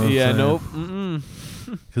 You know what I'm Yeah, saying? nope. Mm-mm.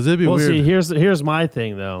 Because it'd be Well, weird. see, here's my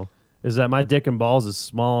thing though, is that my dick and balls is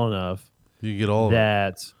small enough You get all of it.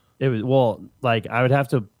 that it was like I would have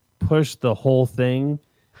to push the whole thing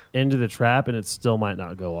into the trap, and it still might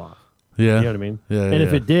not go off. Yeah. You know what I mean? Yeah. And if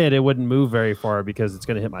yeah. it did, it wouldn't move very far because it's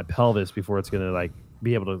going to hit my pelvis before it's going to like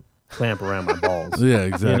be able to clamp around my balls. Yeah,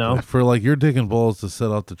 exactly. know? For like your dick and balls to set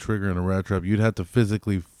off the trigger in a rat trap, you'd have to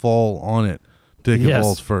physically fall on it, dick and Yes.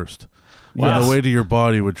 balls first. Yes. And the weight of your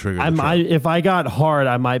body would trigger the trap. If I got hard,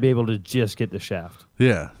 I might be able to just get the shaft.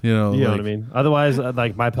 Yeah, You know like, what I mean? Otherwise,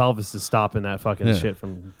 like my pelvis is stopping that fucking Yeah. shit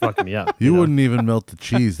from fucking me up. You know? wouldn't even melt the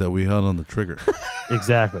cheese that we had on the trigger.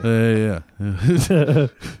 Exactly. Yeah.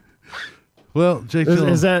 Well, Jake,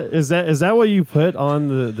 Is that what you put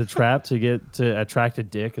on the trap to attract a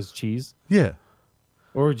dick as cheese? yeah.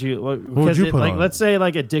 Or would you? would Because you put on it? let's say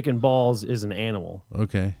like a dick and balls is an animal.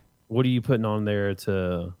 Okay. What are you putting on there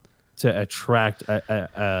to attract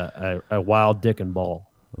a wild dick and ball?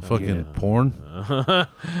 Fucking porn. Like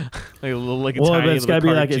a little, like a Well, tiny but it's gotta be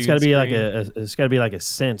little like it's gotta be like cartoon it's gotta be like a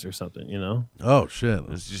scent or something, you know? Oh shit.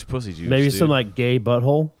 screen. It's just pussy juice. Maybe dude. some like gay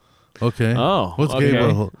butthole. Okay. Oh, What's okay. gay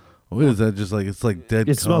butthole? What is that? Just like it's like dead.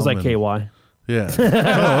 It smells cum like and- KY. Yeah.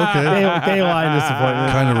 Oh, okay. KY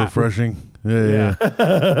disappointment. Kind of refreshing. Yeah.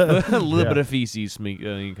 a little Yeah. bit of feces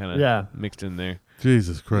kind of Yeah. mixed in there.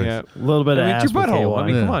 Jesus Christ. Yeah. A little bit of I mean, ass it's your with butthole. KY. I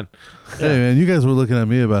mean, Yeah. come on. Hey man, you guys were looking at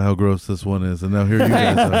me about how gross this one is, and now here you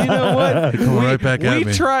guys are. You know what? You're coming right back at we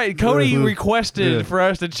me. tried. Cody requested Yeah. for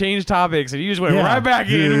us to change topics, and you just went Yeah. right back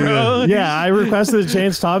in, bro. Yeah, I requested to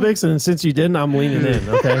change topics, and since you didn't, I'm leaning in.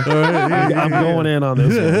 Okay, I'm going in on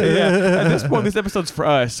this one. Yeah. At this point, this episode's for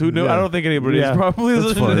us. Who know? I don't think anybody's Yeah. probably That's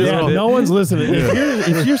listening fine. to this. Yeah, no one's listening.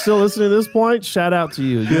 If you're still listening to this point, shout out to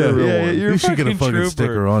you. You're a real one. you're You should get a fucking fucking trooper.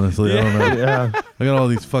 sticker, honestly. I don't know. Yeah. I got all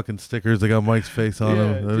these fucking stickers. I got Mike's face on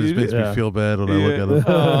them. It just dude. makes me feel bad when I look at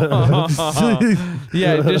them.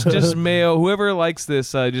 Yeah, just mail whoever likes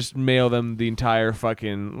this. Just mail them the entire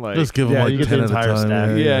fucking like. Just give them Yeah, you like get 10 the at a entire time.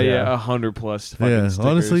 stack. yeah, Yeah. 100+ fucking Yeah, stickers.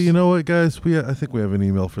 honestly, you know what, guys? I think we have an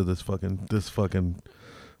email for this fucking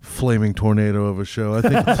flaming tornado of a show. I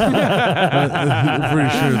think I'm pretty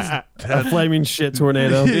sure it's A flaming shit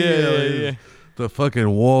tornado. Yeah. the fucking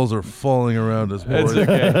walls are falling around us. That's boys.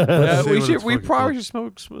 okay. Let's see we what should. it's We fucking probably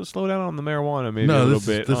called. should slow down on the marijuana maybe a No, little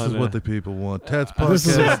this bit. is what the people want. Taz This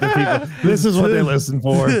is what Podcast. the people. This is what they listen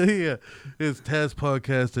for. Yeah, it's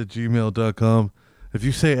tazpodcast@gmail.com. If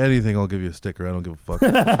you say anything, I'll give you a sticker. I don't give a fuck.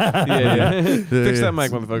 yeah. Fix yeah. that mic,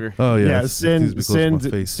 motherfucker. Oh yeah, Yeah, it's- it needs to be close to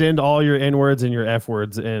my face. send all your N words and your F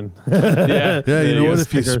words in. Yeah. Yeah, you know what? If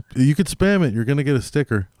sticker. you could spam it, you're gonna get a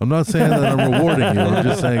sticker. I'm not saying that I'm rewarding you. I'm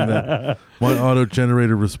just saying that my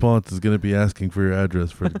auto-generated response is gonna be asking for your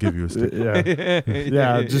address to give you a sticker.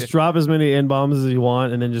 Yeah, just drop as many N bombs as you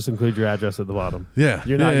want, and then just include your address at the bottom. Yeah,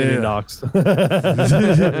 You're not yeah, getting yeah.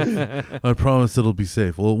 doxxed. I promise it'll be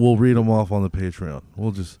safe. We'll read them off on the Patreon.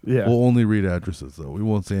 Yeah. We'll only read addresses though. We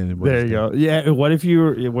won't say anybody. There you go. Yeah. What if you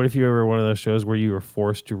were one of those shows where you were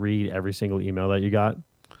forced to read every single email that you got?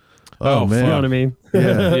 Oh, man, You know what I mean?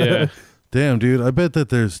 Yeah. Yeah. Damn, dude. I bet that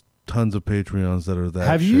there's tons of Patreons that are that.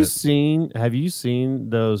 Have you shit. seen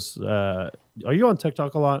those? Are you on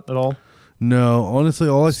TikTok a lot at all? No, honestly,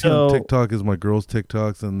 all I see on So- TikTok is my girls'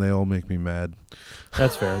 TikToks, and they all make me mad.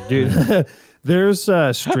 That's fair, dude. There's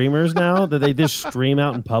streamers now that they just stream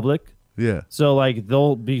out in public. Yeah. So like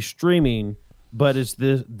they'll be streaming, but it's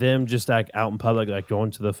them just like out in public, like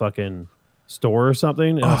going to the fucking store or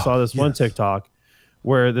something. And I saw this one yes. TikTok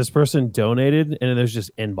where this person donated, and there's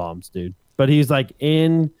just N bombs, dude. But he's like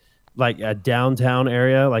in like a downtown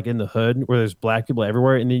area, like in the hood, where there's black people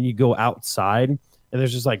everywhere, and then you go outside, and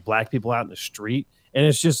there's just like black people out in the street, and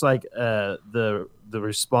it's just like the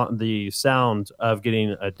sound of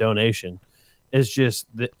getting a donation. It's just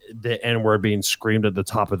the N word being screamed at the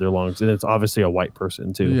top of their lungs, and it's obviously a white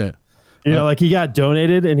person too. Yeah. You know, like he got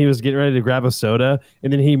donated and he was getting ready to grab a soda,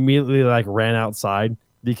 and then he immediately like ran outside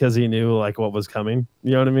because he knew like what was coming.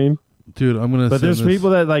 You know what I mean? Dude, I'm gonna. But send there's this-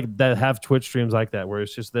 people that have Twitch streams like that where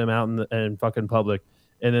it's just them out in fucking public,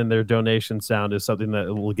 and then their donation sound is something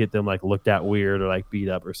that will get them like looked at weird or like beat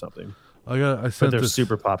up or something. I But sent they're this.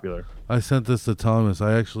 super popular. I sent this to Thomas.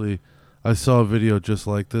 I saw a video just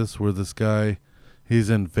like this where this guy,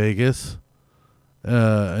 he's in Vegas,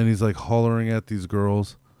 and he's like hollering at these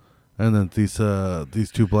girls, and then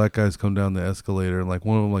these two black guys come down the escalator, and like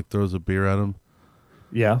one of them like throws a beer at him.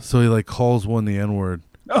 Yeah. So he like calls one the N word.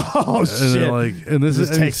 Oh And shit! then, like, and this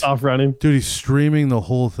Just is takes off running Dude, he's streaming the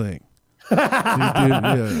whole thing. Dude,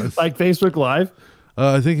 yeah. like Facebook Live.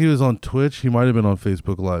 I think he was on Twitch. He might have been on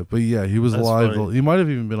Facebook Live, but yeah, he was That's live. funny. He might have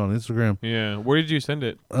even been on Instagram. Yeah. Where did you send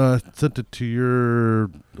it? Sent it to your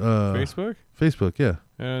Facebook? Facebook, yeah.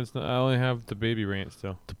 It's not, I only have the baby rant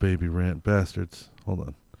still. The baby rant bastards. Hold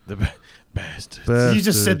on. The bastard. You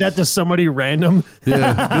just said that to somebody random.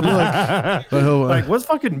 Yeah. Good luck. I hope Like, what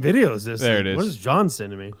fucking video is this? There it is. What is John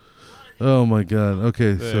sending me? Oh my god.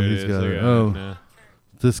 Okay, There so it he's is, got I it. got Oh, it now.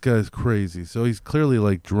 this guy's crazy. So he's clearly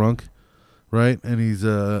like drunk, right? And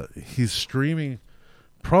he's streaming.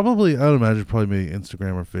 Probably, I would imagine, probably maybe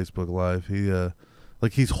Instagram or Facebook Live.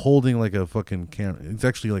 He's holding like a fucking camera. He's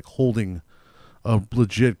actually like holding a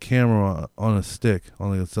legit camera on a stick, on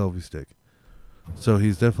like a selfie stick. So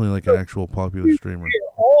he's definitely like an actual popular streamer.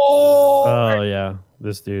 Oh yeah,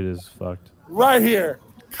 this dude is fucked. Right here,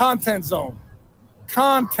 content zone.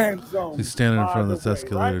 Content zone. He's standing in front of this By the way,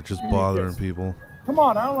 escalator, right? just Give me a bothering kiss. people. Come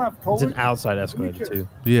on, I don't have COVID. It's an outside escalator too.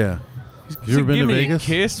 Yeah. You ever been Give to me Vegas? a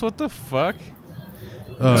kiss? What the fuck?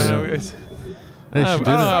 Oh, I yeah. don't Hey, I she don't did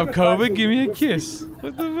it. have COVID. Give me a kiss.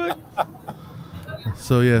 What the fuck?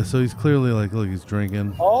 So yeah, so he's clearly like, look, he's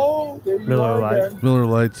drinking Oh, there you Miller are Lite. again. Miller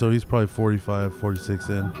Lite, so he's probably 45, 46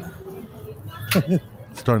 in.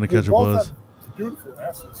 Starting to They catch a both buzz. have beautiful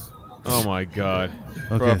asses. Oh my god.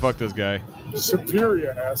 Okay. Bro, fuck this guy.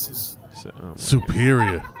 Superior asses. So,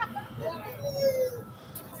 Superior.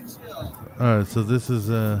 All right, so this is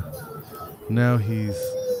now he's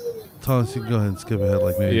Thomas. You can go ahead and skip ahead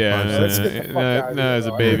like maybe yeah, 5 no, seconds. Let's get the fuck out of no, here, as a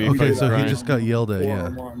dog. baby. Okay, fucking so he crying. just got yelled at, yeah,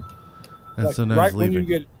 One-on-one. and Like, so now right he's when you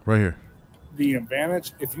leaving. get Right here. the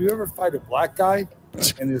advantage, if you ever fight a black guy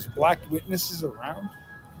and there's black witnesses around,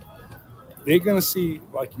 they're gonna see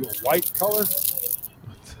like your white color.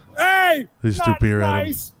 Hey, They just not threw beer at him.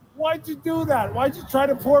 nice. Why'd you do that? Why'd you try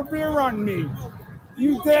to pour beer on me?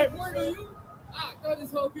 You did. I throw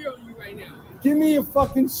this whole beer on you right now. Give me a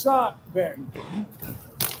fucking shot, Ben.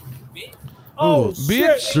 Oh,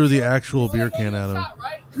 bitch. shit. Threw the actual beer can at him.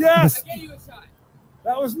 Yes.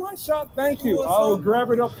 That was my shot. Thank you. I'll grab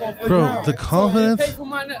it up off the Bro, ground. the confidence.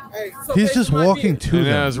 He's just walking to And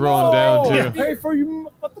now them. it's rolling down Oh, too. pay for you.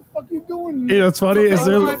 What the fuck you doing? You know what's funny is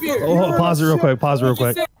there. Oh, pause it real quick. Pause it real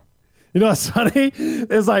quick. You know what's funny?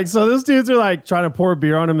 It's like, so those dudes are like trying to pour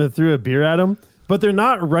beer on him and threw a beer at him, but they're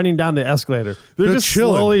not running down the escalator. They're just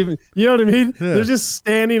chilling. slowly, you know what I mean? Yeah. They're just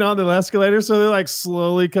standing on the escalator. So they're like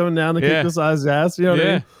slowly coming down to Yeah. kick this guy's ass. You know what I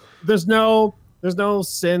Yeah. mean? There's no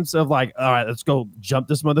sense of like, all right, let's go jump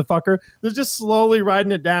this motherfucker. They're just slowly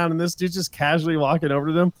riding it down, and this dude's just casually walking over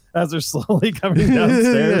to them as they're slowly coming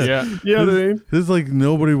downstairs. Yeah. You know what I mean? This is like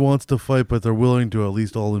nobody wants to fight, but they're willing to at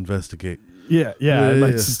least all investigate. Yeah.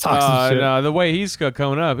 Like just talk some shit. No, the way he's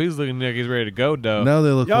coming up, he's looking like he's ready to go, though. Now they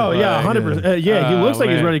look. Oh like, yeah, 100%. Yeah, he looks like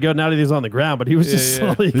he's man. ready to go now that he's on the ground, but he was just Yeah,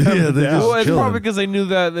 yeah. slowly Yeah, coming they down. just- Well, it's chilling. probably because they knew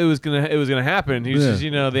that it was gonna happen. He was Yeah.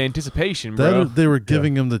 just, the anticipation, bro. That they were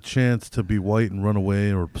giving him the chance to be white and run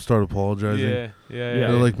away or start apologizing. Yeah. They're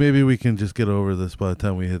like, maybe we can just get over this by the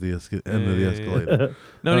time we hit the end of the Yeah. escalator.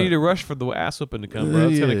 No need to rush for the ass whipping to come, bro.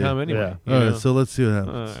 It's gonna Yeah. come anyway. Yeah. All right, so let's see what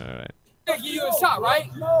happens. All right. Give you a shot, right?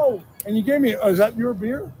 No. And you gave me, is that your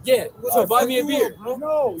beer? Yeah. So buy me a beer.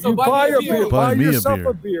 No, So you buy buy me a a beer. beer. Buy Buy me a yourself beer.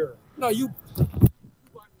 a beer. No, you.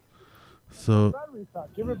 So Battery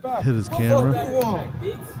pack, give it back. hit his camera.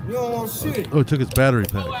 You don't want shit. Oh, it took his battery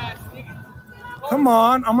pack. Come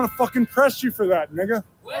on, I'm gonna fucking press you for that, nigga.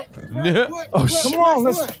 Oh Come on,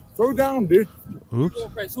 let's throw down, dude. Oops.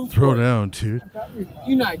 Throw down, dude.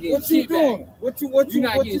 You not getting What you shit doing? back. What you You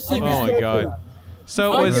not getting shit Oh back. my god.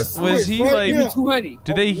 So was he Right like? 200.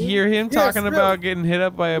 Did they hear him talking about getting hit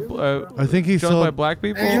up by I think he jumped saw. by black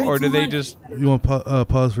people, or did they just? You want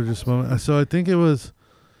pause for just a moment? So I think it was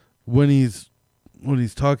when he's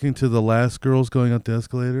talking to the last girls going up the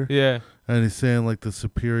escalator, Yeah. and he's saying like the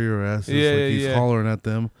superior asses, Yeah, like yeah, he's yeah. hollering at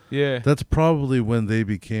them. Yeah. That's probably when they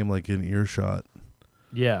became like in earshot.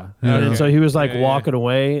 Yeah. Yeah. And so he was like Yeah, yeah. walking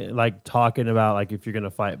away, like talking about like if you're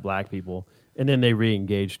gonna fight black people, and then they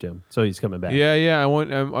re-engaged him, so he's coming back. Yeah. I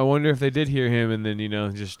wonder if they did hear him, and then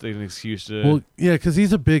just an excuse to. Well, yeah, because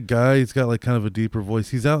he's a big guy. He's got like kind of a deeper voice.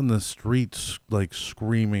 He's out in the streets like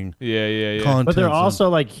screaming. Yeah. Content But they're and- also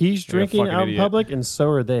like he's Like a drinking fucking out in idiot. public, and so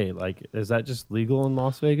are they. Like, is that just legal in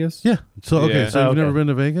Las Vegas? Yeah. So okay. Yeah. So Oh, you've never okay. been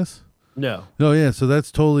to Vegas? No. No. Yeah. So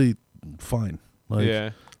that's totally fine. Like, Yeah.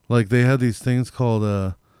 Like they had these things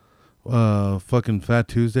called fucking Fat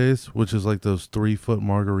Tuesdays, which is like those 3-foot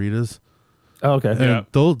margaritas. Oh, okay. And Yeah.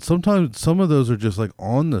 those, sometimes some of those are just like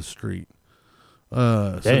on the street.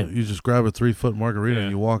 So Damn. you just grab a 3-foot margarita Yeah.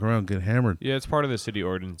 and you walk around and get hammered. Yeah, it's part of the city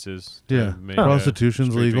ordinances. Yeah. make, Prostitution's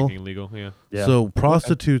street legal. drinking legal. Yeah. Yeah. So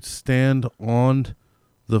prostitutes stand on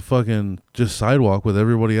the fucking just sidewalk with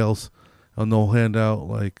everybody else, and they'll hand out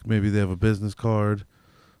like maybe they have a business card.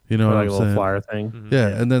 You know Or what like I'm a little saying? flyer thing. Mhm. Yeah,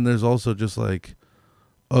 and then there's also just like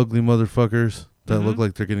ugly motherfuckers that look Mhm.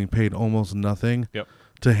 like they're getting paid almost nothing Yep.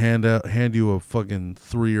 to hand you a fucking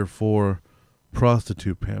 3 or 4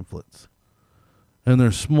 prostitute pamphlets. And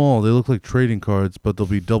they're small. They look like trading cards, but they'll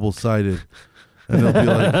be double-sided. And they'll be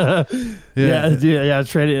like,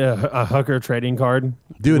 Trading a hooker trading card.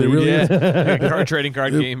 dude, it really Yeah. is. Like a trading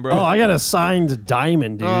card game, bro. Oh, I got a signed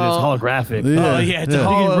diamond, dude. It's Oh. holographic. Yeah. Oh yeah, it's Yeah. You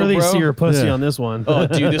hollow, can really bro. see your pussy Yeah. on this one. Oh,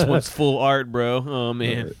 dude, this one's full art, bro. Oh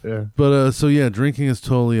man. Yeah. But so yeah, drinking is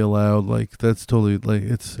totally allowed. Like that's totally like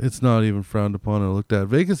it's not even frowned upon or looked at.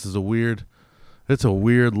 Vegas is a weird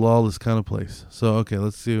lawless kind of place. So okay,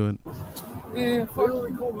 let's see what. Man,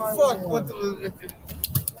 fuck what the.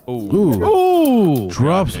 Ooh. Ooh, Ooh.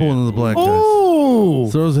 drops one of the black guys. Ooh.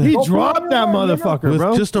 Throws a He dropped that motherfucker, with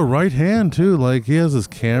bro. just a right hand too. Like he has his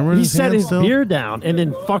camera. In He his set hand his still. beer down and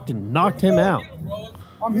then fucking knocked him out.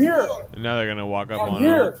 I'm here. And now they're gonna walk up I'm on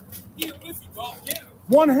here.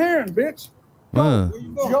 One hand, bitch. Ah.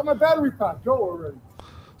 You got my battery pack. Go already.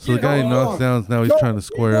 So the guy he knocks down. Now he's trying to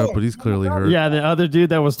square up, but he's clearly hurt. Yeah, the other dude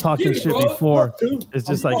that was talking shit before is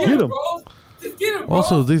just like, hit him. Just get him, bro.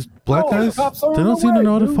 Also, these black Oh, guys, the cops are they on don't the seem to way,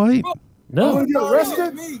 know how to dude. fight. You No. want to get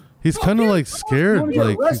arrested? He's kind of like scared.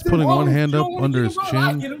 Like he's putting one hand up under his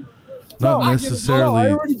chin, not necessarily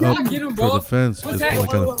I already up got him, for bro. defense, What's just that?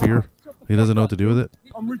 like out of fear. He doesn't know what to do with it.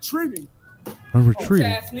 I'm retreating. I'm retreating.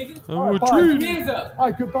 Ass nigga. All right, Put them bye. hands up. All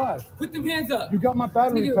right, goodbye. Put them hands up. You got my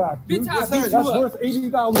battery Nigga, pack. Dude. bitch, I'll beat you That's up. worth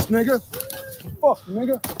 $80, nigga. Fuck,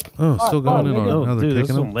 nigga. Oh, still going in Oh, on Oh, it. Now they're dude, those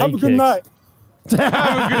kicking are him. some leg Have a good kicks. night.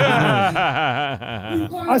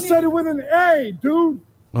 I said it with an A, dude.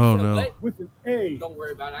 Oh no. With an A. Don't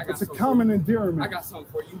worry about it. I got It's a something common for you. endearment. I got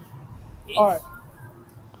something for you. All right.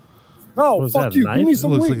 No, Was fuck that a you. knife? Give me It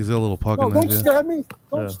some looks weed. like he's got a little pocket No, don't knife. stab me.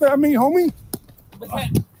 Don't Yeah. stab me, homie. What's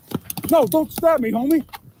that? No, don't stab me, homie.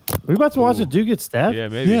 We about to watch a dude get stabbed? Yeah,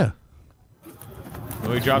 maybe. Yeah.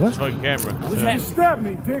 Well, we dropped his fucking camera. You just stabbed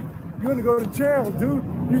me, dick. You're gonna go to jail, dude.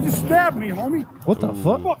 You just stabbed me, homie. What the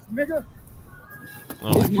fuck? Fuck, nigga.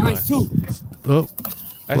 Oh my God. Oh,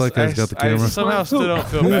 black guy's got the I camera. somehow still don't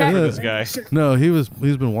feel bad for this guy. No, he's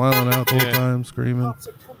been wilding out the whole Yeah. time, screaming. You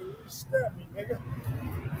stabbed me, nigga.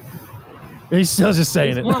 He's still just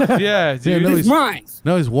saying it. Yeah, Yeah, dude. no, It's mine.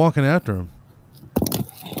 no, he's walking after him.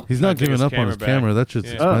 He's not take giving his up on his camera back. camera. That shit's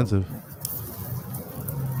Yeah. expensive.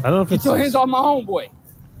 I don't know if Get it's. your hands off my homeboy.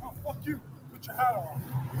 Oh, fuck you. Put your hat on.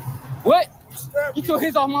 What? You stabbed me. Get your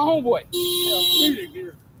hands off my homeboy. I'm bleeding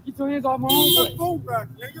here. Get your hands off my Put my homeboy. phone back,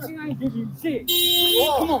 nigga. I ain't giving you shit.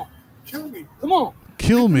 Whoa. Come on. Kill me. Come on.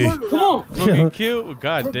 Kill me. Come on. Fucking cute.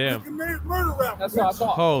 God damn. Fucking murder rap. That's what I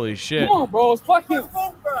thought. Holy shit. Come on, bros. Fuck My him.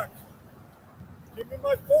 phone back. Give me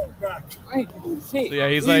my phone back. I ain't giving you shit. So yeah,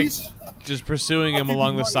 he's Please. like just pursuing him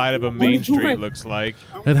along the side of a main street. Looks like.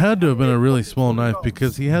 It had to have been a really small knife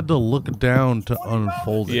because he had to look down to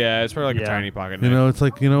unfold it. Yeah, it's probably like Yeah. a tiny pocket You knife. know, it's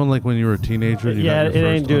like like when you were a teenager. And you Yeah, got it your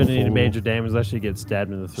ain't first doing any unfoldable. major damage unless you get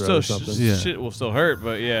stabbed in the throat Still, or something. Yeah. shit will still hurt,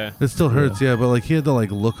 but yeah. It still hurts, yeah, but like he had to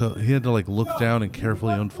like look up, he had to like look down and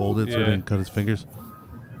carefully unfold it so he Yeah. didn't cut his fingers.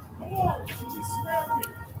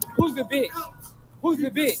 Who's the bitch? Who's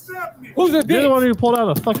the bitch? Who's the You're the one bitch? who pulled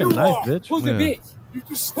out a fucking knife, bitch. Who's the Yeah. bitch? You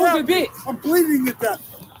just Who's the stabbed me. bitch? I'm bleeding to death.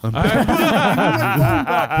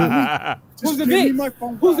 Who's the Give me bitch? my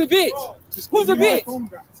phone Who's the back. bitch? Just Who's give the me my bitch? phone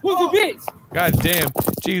back. Who's the bitch? God damn.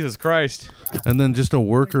 Jesus Christ. And then just a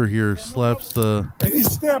worker here slaps the And he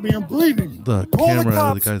stabbed me. I'm bleeding. the Call camera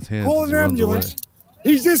out of cops. the guy's hands Call as an he runs away. ambulance.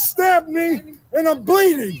 He just stabbed me, and I'm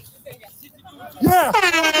bleeding. Yeah,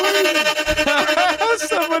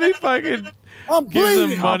 Somebody fucking I'm gives him bleeding.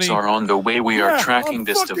 money. Cops are on the way. We are Yeah, tracking I'm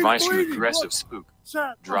this fucking device, you bleeding. aggressive Look. spook. Chat,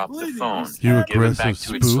 I'm Drop the bleeding. phone. He You stabbed Give it aggressive back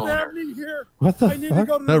to its spook. owner. stabbed me here. What the I need to fuck?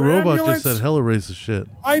 go to That the robot ambulance. just said hella racist shit.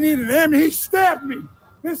 I need an ambulance. He stabbed me.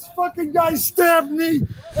 This fucking guy stabbed me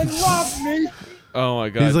and robbed me. Oh my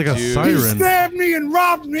god. He's like a dude. siren. He stabbed me and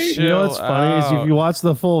robbed me. Shit. You know what's funny is if you watch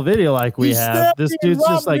the full video like we He have, stabbed this me and dude's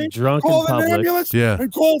just robbed me. like drunk in Call an public. ambulance Yeah.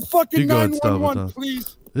 and call fucking You go ahead and stop it, 911, Tom.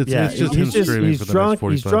 please. It's Yeah, just him screaming he's for the drunk. next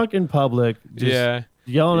 45. He's drunk in public, just Yeah.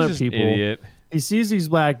 yelling He's at just an people. idiot. He sees these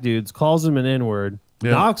black dudes, calls them an N-word,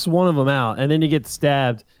 Yeah. knocks one of them out, and then he gets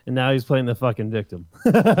stabbed, and now he's playing the fucking victim.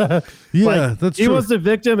 Yeah, Like, that's he true. was the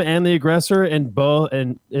victim and the aggressor, and both,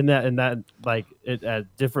 and in that like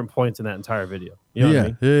at different points in that entire video. You know yeah,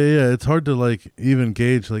 what I mean? yeah. It's hard to like even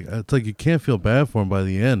gauge. Like it's like you can't feel bad for him by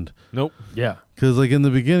the end. Nope. Yeah. Because like in the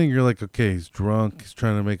beginning, you're like, okay, he's drunk. He's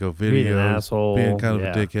trying to make a video. Being an he's asshole, being kind of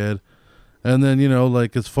yeah. a dickhead. And then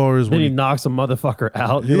like as far as Then when he he, knocks a motherfucker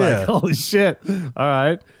out. You're Yeah. like, holy shit. All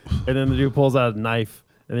right. And then the dude pulls out a knife,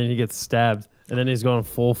 and then he gets stabbed. And then he's going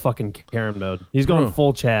full fucking Karen mode. He's going Bro.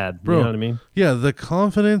 full Chad. Bro. You know what I mean? yeah, the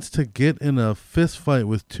confidence to get in a fist fight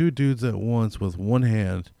with two dudes at once with one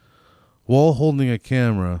hand, while holding a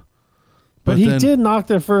camera. But he then, did knock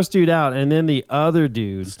the first dude out, and then the other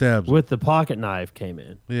dude Stabs him. with the pocket knife came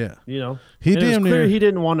in. Yeah, You know, He And it was damn clear near- he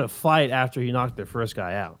didn't want to fight after he knocked the first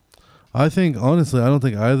guy out. I think honestly, I don't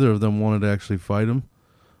think either of them wanted to actually fight him.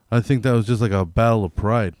 I think that was just like a battle of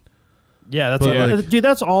pride. Yeah, that's But, all, like- dude.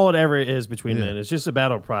 That's all it ever is between Yeah. men. It's just a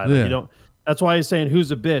battle of pride. Like, Yeah. you don't. That's why he's saying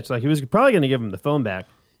who's a bitch. Like he was probably going to give him the phone back.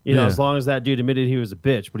 You know, Yeah. as long as that dude admitted he was a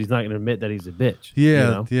bitch, but he's not going to admit that he's a bitch. Yeah, you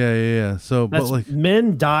know? yeah. So, That's, but like,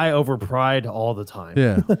 men die over pride all the time.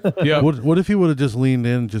 yeah. Yeah. What if he would have just leaned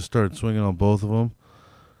in and just started swinging on both of them,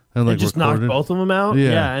 and like And just recorded? knocked both of them out.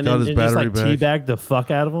 Yeah, and got then his and just like battery back. teabagged the fuck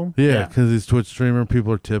out of him. Yeah, because he's Twitch streamer.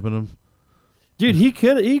 People are tipping him. Dude, he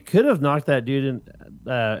could have knocked that dude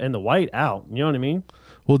in the white out. You know what I mean?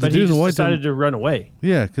 Well, the But he dude in just white decided didn't- to run away.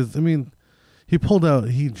 Yeah, because I mean, he pulled out.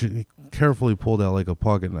 He carefully pulled out like a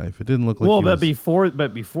pocket knife. It didn't look like. Well, he but was,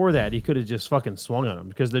 before that, he could have just fucking swung on him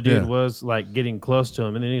because the dude Yeah. was like getting close to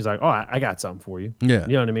him, and then he's like, "Oh, I got something for you." Yeah.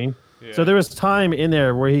 You know what I mean? So there was time in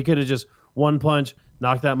there where he could have just one punch,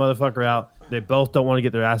 knocked that motherfucker out. They both don't want to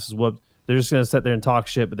get their asses whooped. They're just gonna sit there and talk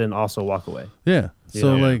shit, but then also walk away. Yeah.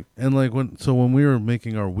 So Yeah. like and like when we were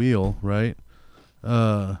making our wheel, right?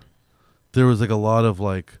 There was like a lot of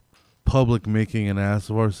like public making an ass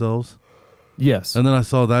of ourselves. Yes. And then I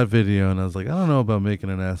saw that video and I was like, I don't know about making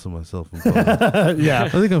an ass of myself in public. Yeah. I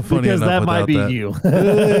think I'm funny Because enough that might without be that. you.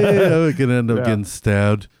 Yeah, we could end up Yeah. getting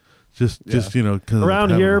stabbed. Just you know, cause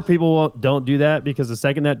Around of here, having- people don't do that because the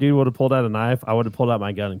second that dude would have pulled out a knife, I would have pulled out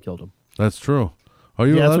my gun and killed him. That's true. Are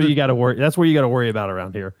you Yeah, that's allowed what to? you got to worry. That's what you got to worry about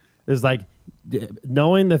around here. Is like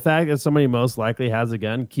knowing the fact that somebody most likely has a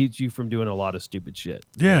gun keeps you from doing a lot of stupid shit.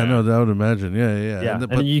 Yeah, no, I would imagine. Yeah. Yeah,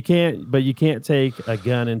 But you can't take a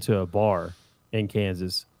gun into a bar in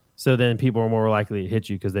Kansas. So then people are more likely to hit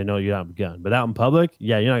you because they know you have a gun. But out in public,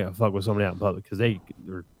 yeah, you're not gonna fuck with somebody out in public because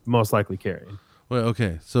they're most likely carrying. Well,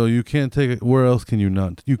 okay, so you can't take it. Where else can you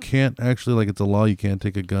not? You can't actually, like, it's a law. You can't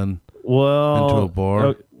take a gun into a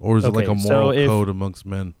bar, or is it like a moral code amongst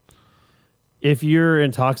men? If you're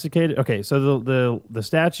intoxicated, okay. So the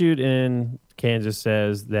statute in Kansas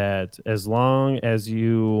says that as long as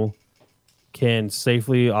you can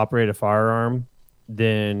safely operate a firearm,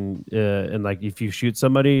 then and like if you shoot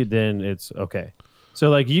somebody, then it's okay. So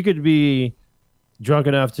like you could be drunk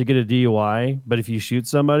enough to get a DUI, but if you shoot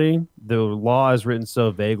somebody, the law is written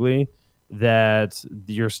so vaguely that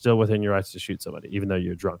you're still within your rights to shoot somebody, even though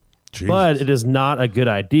you're drunk. Jesus. But it is not a good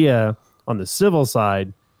idea on the civil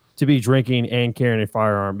side to be drinking and carrying a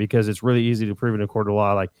firearm because it's really easy to prove in a court of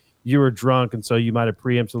law. Like you were drunk, and so you might have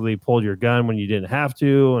preemptively pulled your gun when you didn't have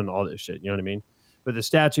to, and all this shit. You know what I mean? But the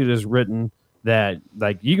statute is written that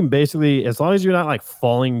like you can basically, as long as you're not like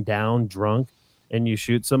falling down drunk and you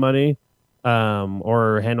shoot somebody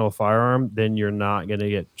or handle a firearm, then you're not going to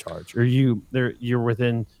get charged, or you're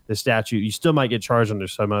within the statute. You still might get charged under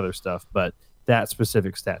some other stuff, but that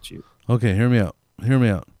specific statute. Okay, hear me out.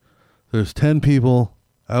 There's 10 people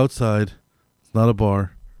outside. It's not a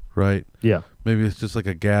bar, right? Yeah. Maybe it's just like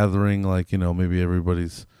a gathering, like, maybe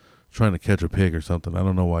everybody's trying to catch a pig or something. I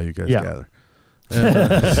don't know why you guys gather. And,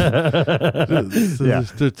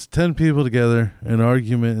 there's 10 people together. An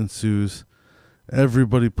argument ensues.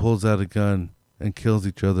 Everybody pulls out a gun and kills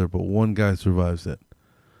each other, but one guy survives it.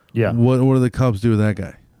 Yeah. What do the cops do with that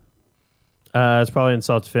guy? It's probably in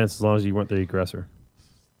self-defense as long as you weren't the aggressor.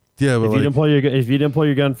 Yeah, but if you didn't pull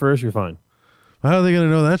your gun first, you're fine. How are they going to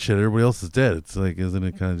know that shit? Everybody else is dead. It's like, isn't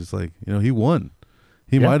it kind of just like, he won.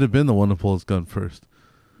 He might have been the one to pull his gun first.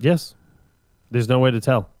 Yes. There's no way to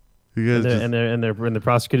tell. You guys and the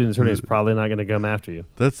prosecuting attorney is probably not going to come after you.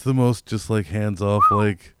 That's the most just like hands-off,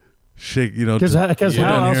 like shake, Because how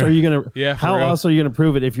else are you going to? Yeah, how else are you going to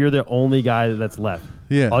prove it if you're the only guy that's left?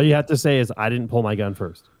 Yeah. All you have to say is I didn't pull my gun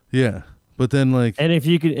first. Yeah. But then like, and if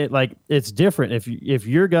you could, it's different. If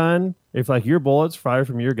your gun, if like your bullets fired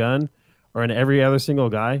from your gun, or in every other single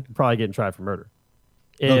guy, you're probably getting tried for murder.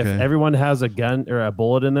 If everyone has a gun or a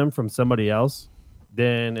bullet in them from somebody else,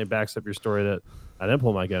 then it backs up your story that I didn't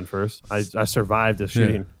pull my gun first. I survived the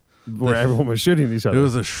shooting where everyone was shooting each other. It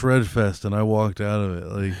was a shred fest, and I walked out of it.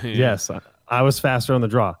 Like, yes, I was faster on the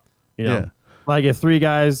draw. Like if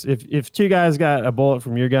if two guys got a bullet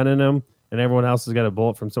from your gun in them, and everyone else has got a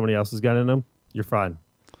bullet from somebody else's gun in them, you're fine.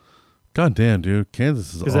 God damn, dude,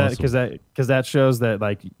 Kansas is awesome. Because that shows that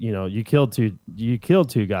like you killed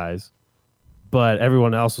two guys, but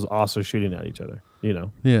everyone else was also shooting at each other.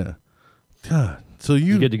 Yeah. God, so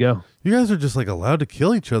you're good to go. You guys are just like allowed to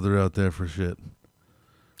kill each other out there for shit.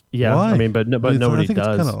 Yeah, why? I mean, but nobody I think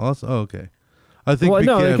does. It's kind of awesome. Oh, okay. I think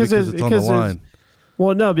because it's on the line.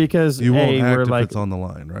 Well, no, because you won't act if like, it's on the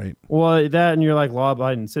line, right? Well, that and you're like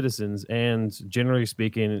law-abiding citizens, and generally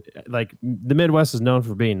speaking, like the Midwest is known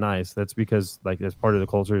for being nice. That's because like that's part of the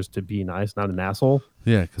culture is to be nice, not an asshole.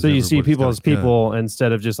 Yeah. So you see people as people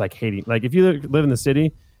instead of just like hating. Like if you live in the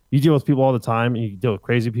city, you deal with people all the time, and you deal with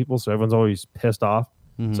crazy people, so everyone's always pissed off.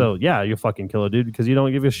 Mm-hmm. So yeah, you'll fucking kill a dude because you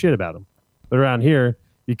don't give a shit about him. But around here,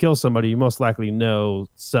 you kill somebody, you most likely know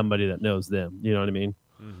somebody that knows them. You know what I mean?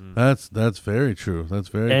 Mm-hmm. That's very true. That's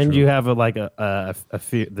very true. And you have a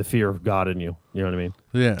fear, the fear of God in you. You know what I mean?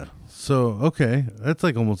 Yeah. So okay, that's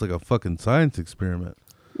like almost like a fucking science experiment.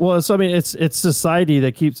 Well, so I mean, it's society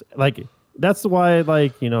that keeps like that's why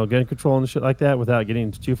like gun control and shit like that. Without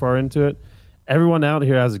getting too far into it, everyone out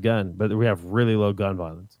here has a gun, but we have really low gun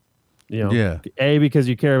violence. Yeah. A, because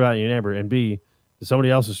you care about your neighbor, and B, if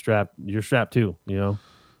somebody else is strapped, you're strapped too.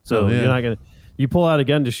 So you're not gonna. You pull out a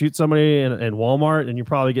gun to shoot somebody in Walmart, and you're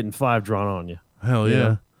probably getting 5 drawn on you. Hell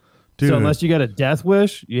yeah, dude! So unless you got a death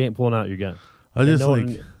wish, you ain't pulling out your gun. I just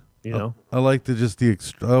I like to just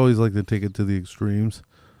I always like to take it to the extremes,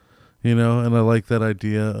 and I like that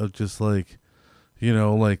idea of just like,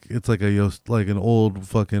 like it's like an old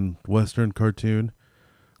fucking Western cartoon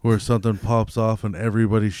where something pops off and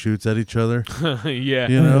everybody shoots at each other. Yeah,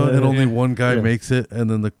 and only one guy makes it, and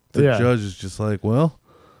then the judge is just like, well.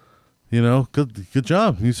 Good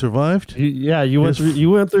job. You survived. You went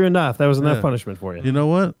through enough. That was enough punishment for you. You know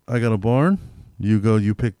what? I got a barn.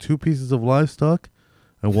 You pick 2 pieces of livestock,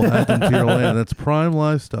 and we'll add them to your land. That's prime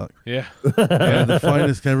livestock. Yeah. I have the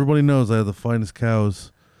finest. Everybody knows I have the finest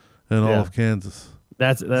cows in all of Kansas.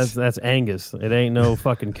 That's Angus. It ain't no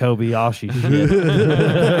fucking Kobayashi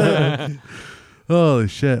shit. Holy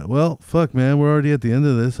shit. Well, fuck, man. We're already at the end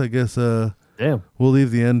of this. I guess Damn. we'll leave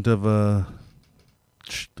the end of well,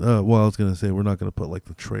 I was gonna say we're not gonna put like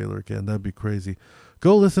the trailer again. That'd be crazy.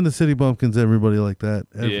 Go listen to City Bumpkins, everybody like that.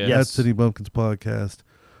 Yeah. At Yes. City Bumpkins Podcast.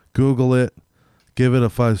 Google it. Give it a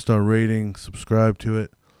 5-star rating. Subscribe to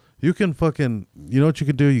it. You can fucking, you know what you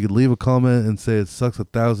could do? You could leave a comment and say it sucks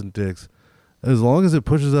 1,000 dicks. As long as it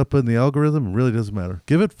pushes up in the algorithm, it really doesn't matter.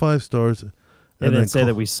 Give it 5 stars. And then say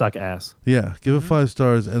that we suck ass. Yeah, give it 5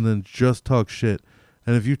 stars and then just talk shit.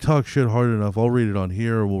 And if you talk shit hard enough, I'll read it on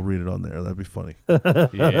here or we'll read it on there. That'd be funny.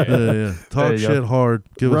 Yeah. Talk you shit go. hard.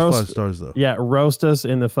 Give us 5 Roast- stars though. Yeah, roast us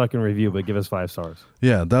in the fucking review, but give us 5 stars.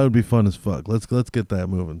 Yeah, that would be fun as fuck. Let's get that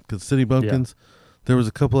moving. Because City Bumpkins, there was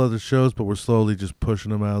a couple other shows, but we're slowly just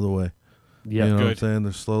pushing them out of the way. Yeah. You know what I'm Good. saying?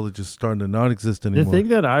 They're slowly just starting to not exist The anymore. thing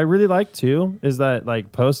that I really like too is that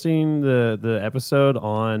like posting the episode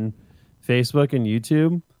on Facebook and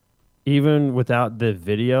YouTube, even without the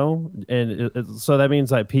video, and so that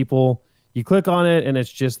means like people, you click on it and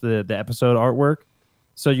it's just the episode artwork,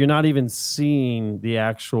 so you're not even seeing the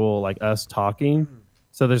actual like us talking.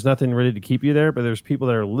 So there's nothing really to keep you there, but there's people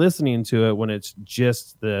that are listening to it when it's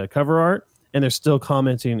just the cover art, and they're still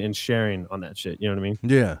commenting and sharing on that shit. You know what I mean?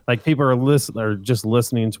 Yeah. Like people are just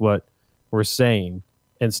listening to what we're saying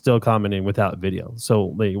and still commenting without video.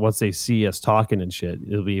 So once they see us talking and shit,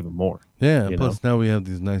 it'll be even more. Yeah. You Plus now we have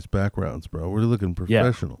these nice backgrounds, bro. We're looking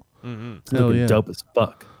professional. It's Hell looking yeah. dope as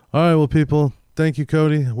fuck. All right, well, people, thank you,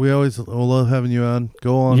 Cody. We always will love having you on.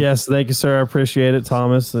 Go on. Yes, thank you, sir. I appreciate it,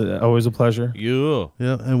 Thomas. Always a pleasure. Yeah.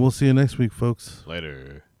 Yeah, and we'll see you next week, folks.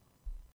 Later.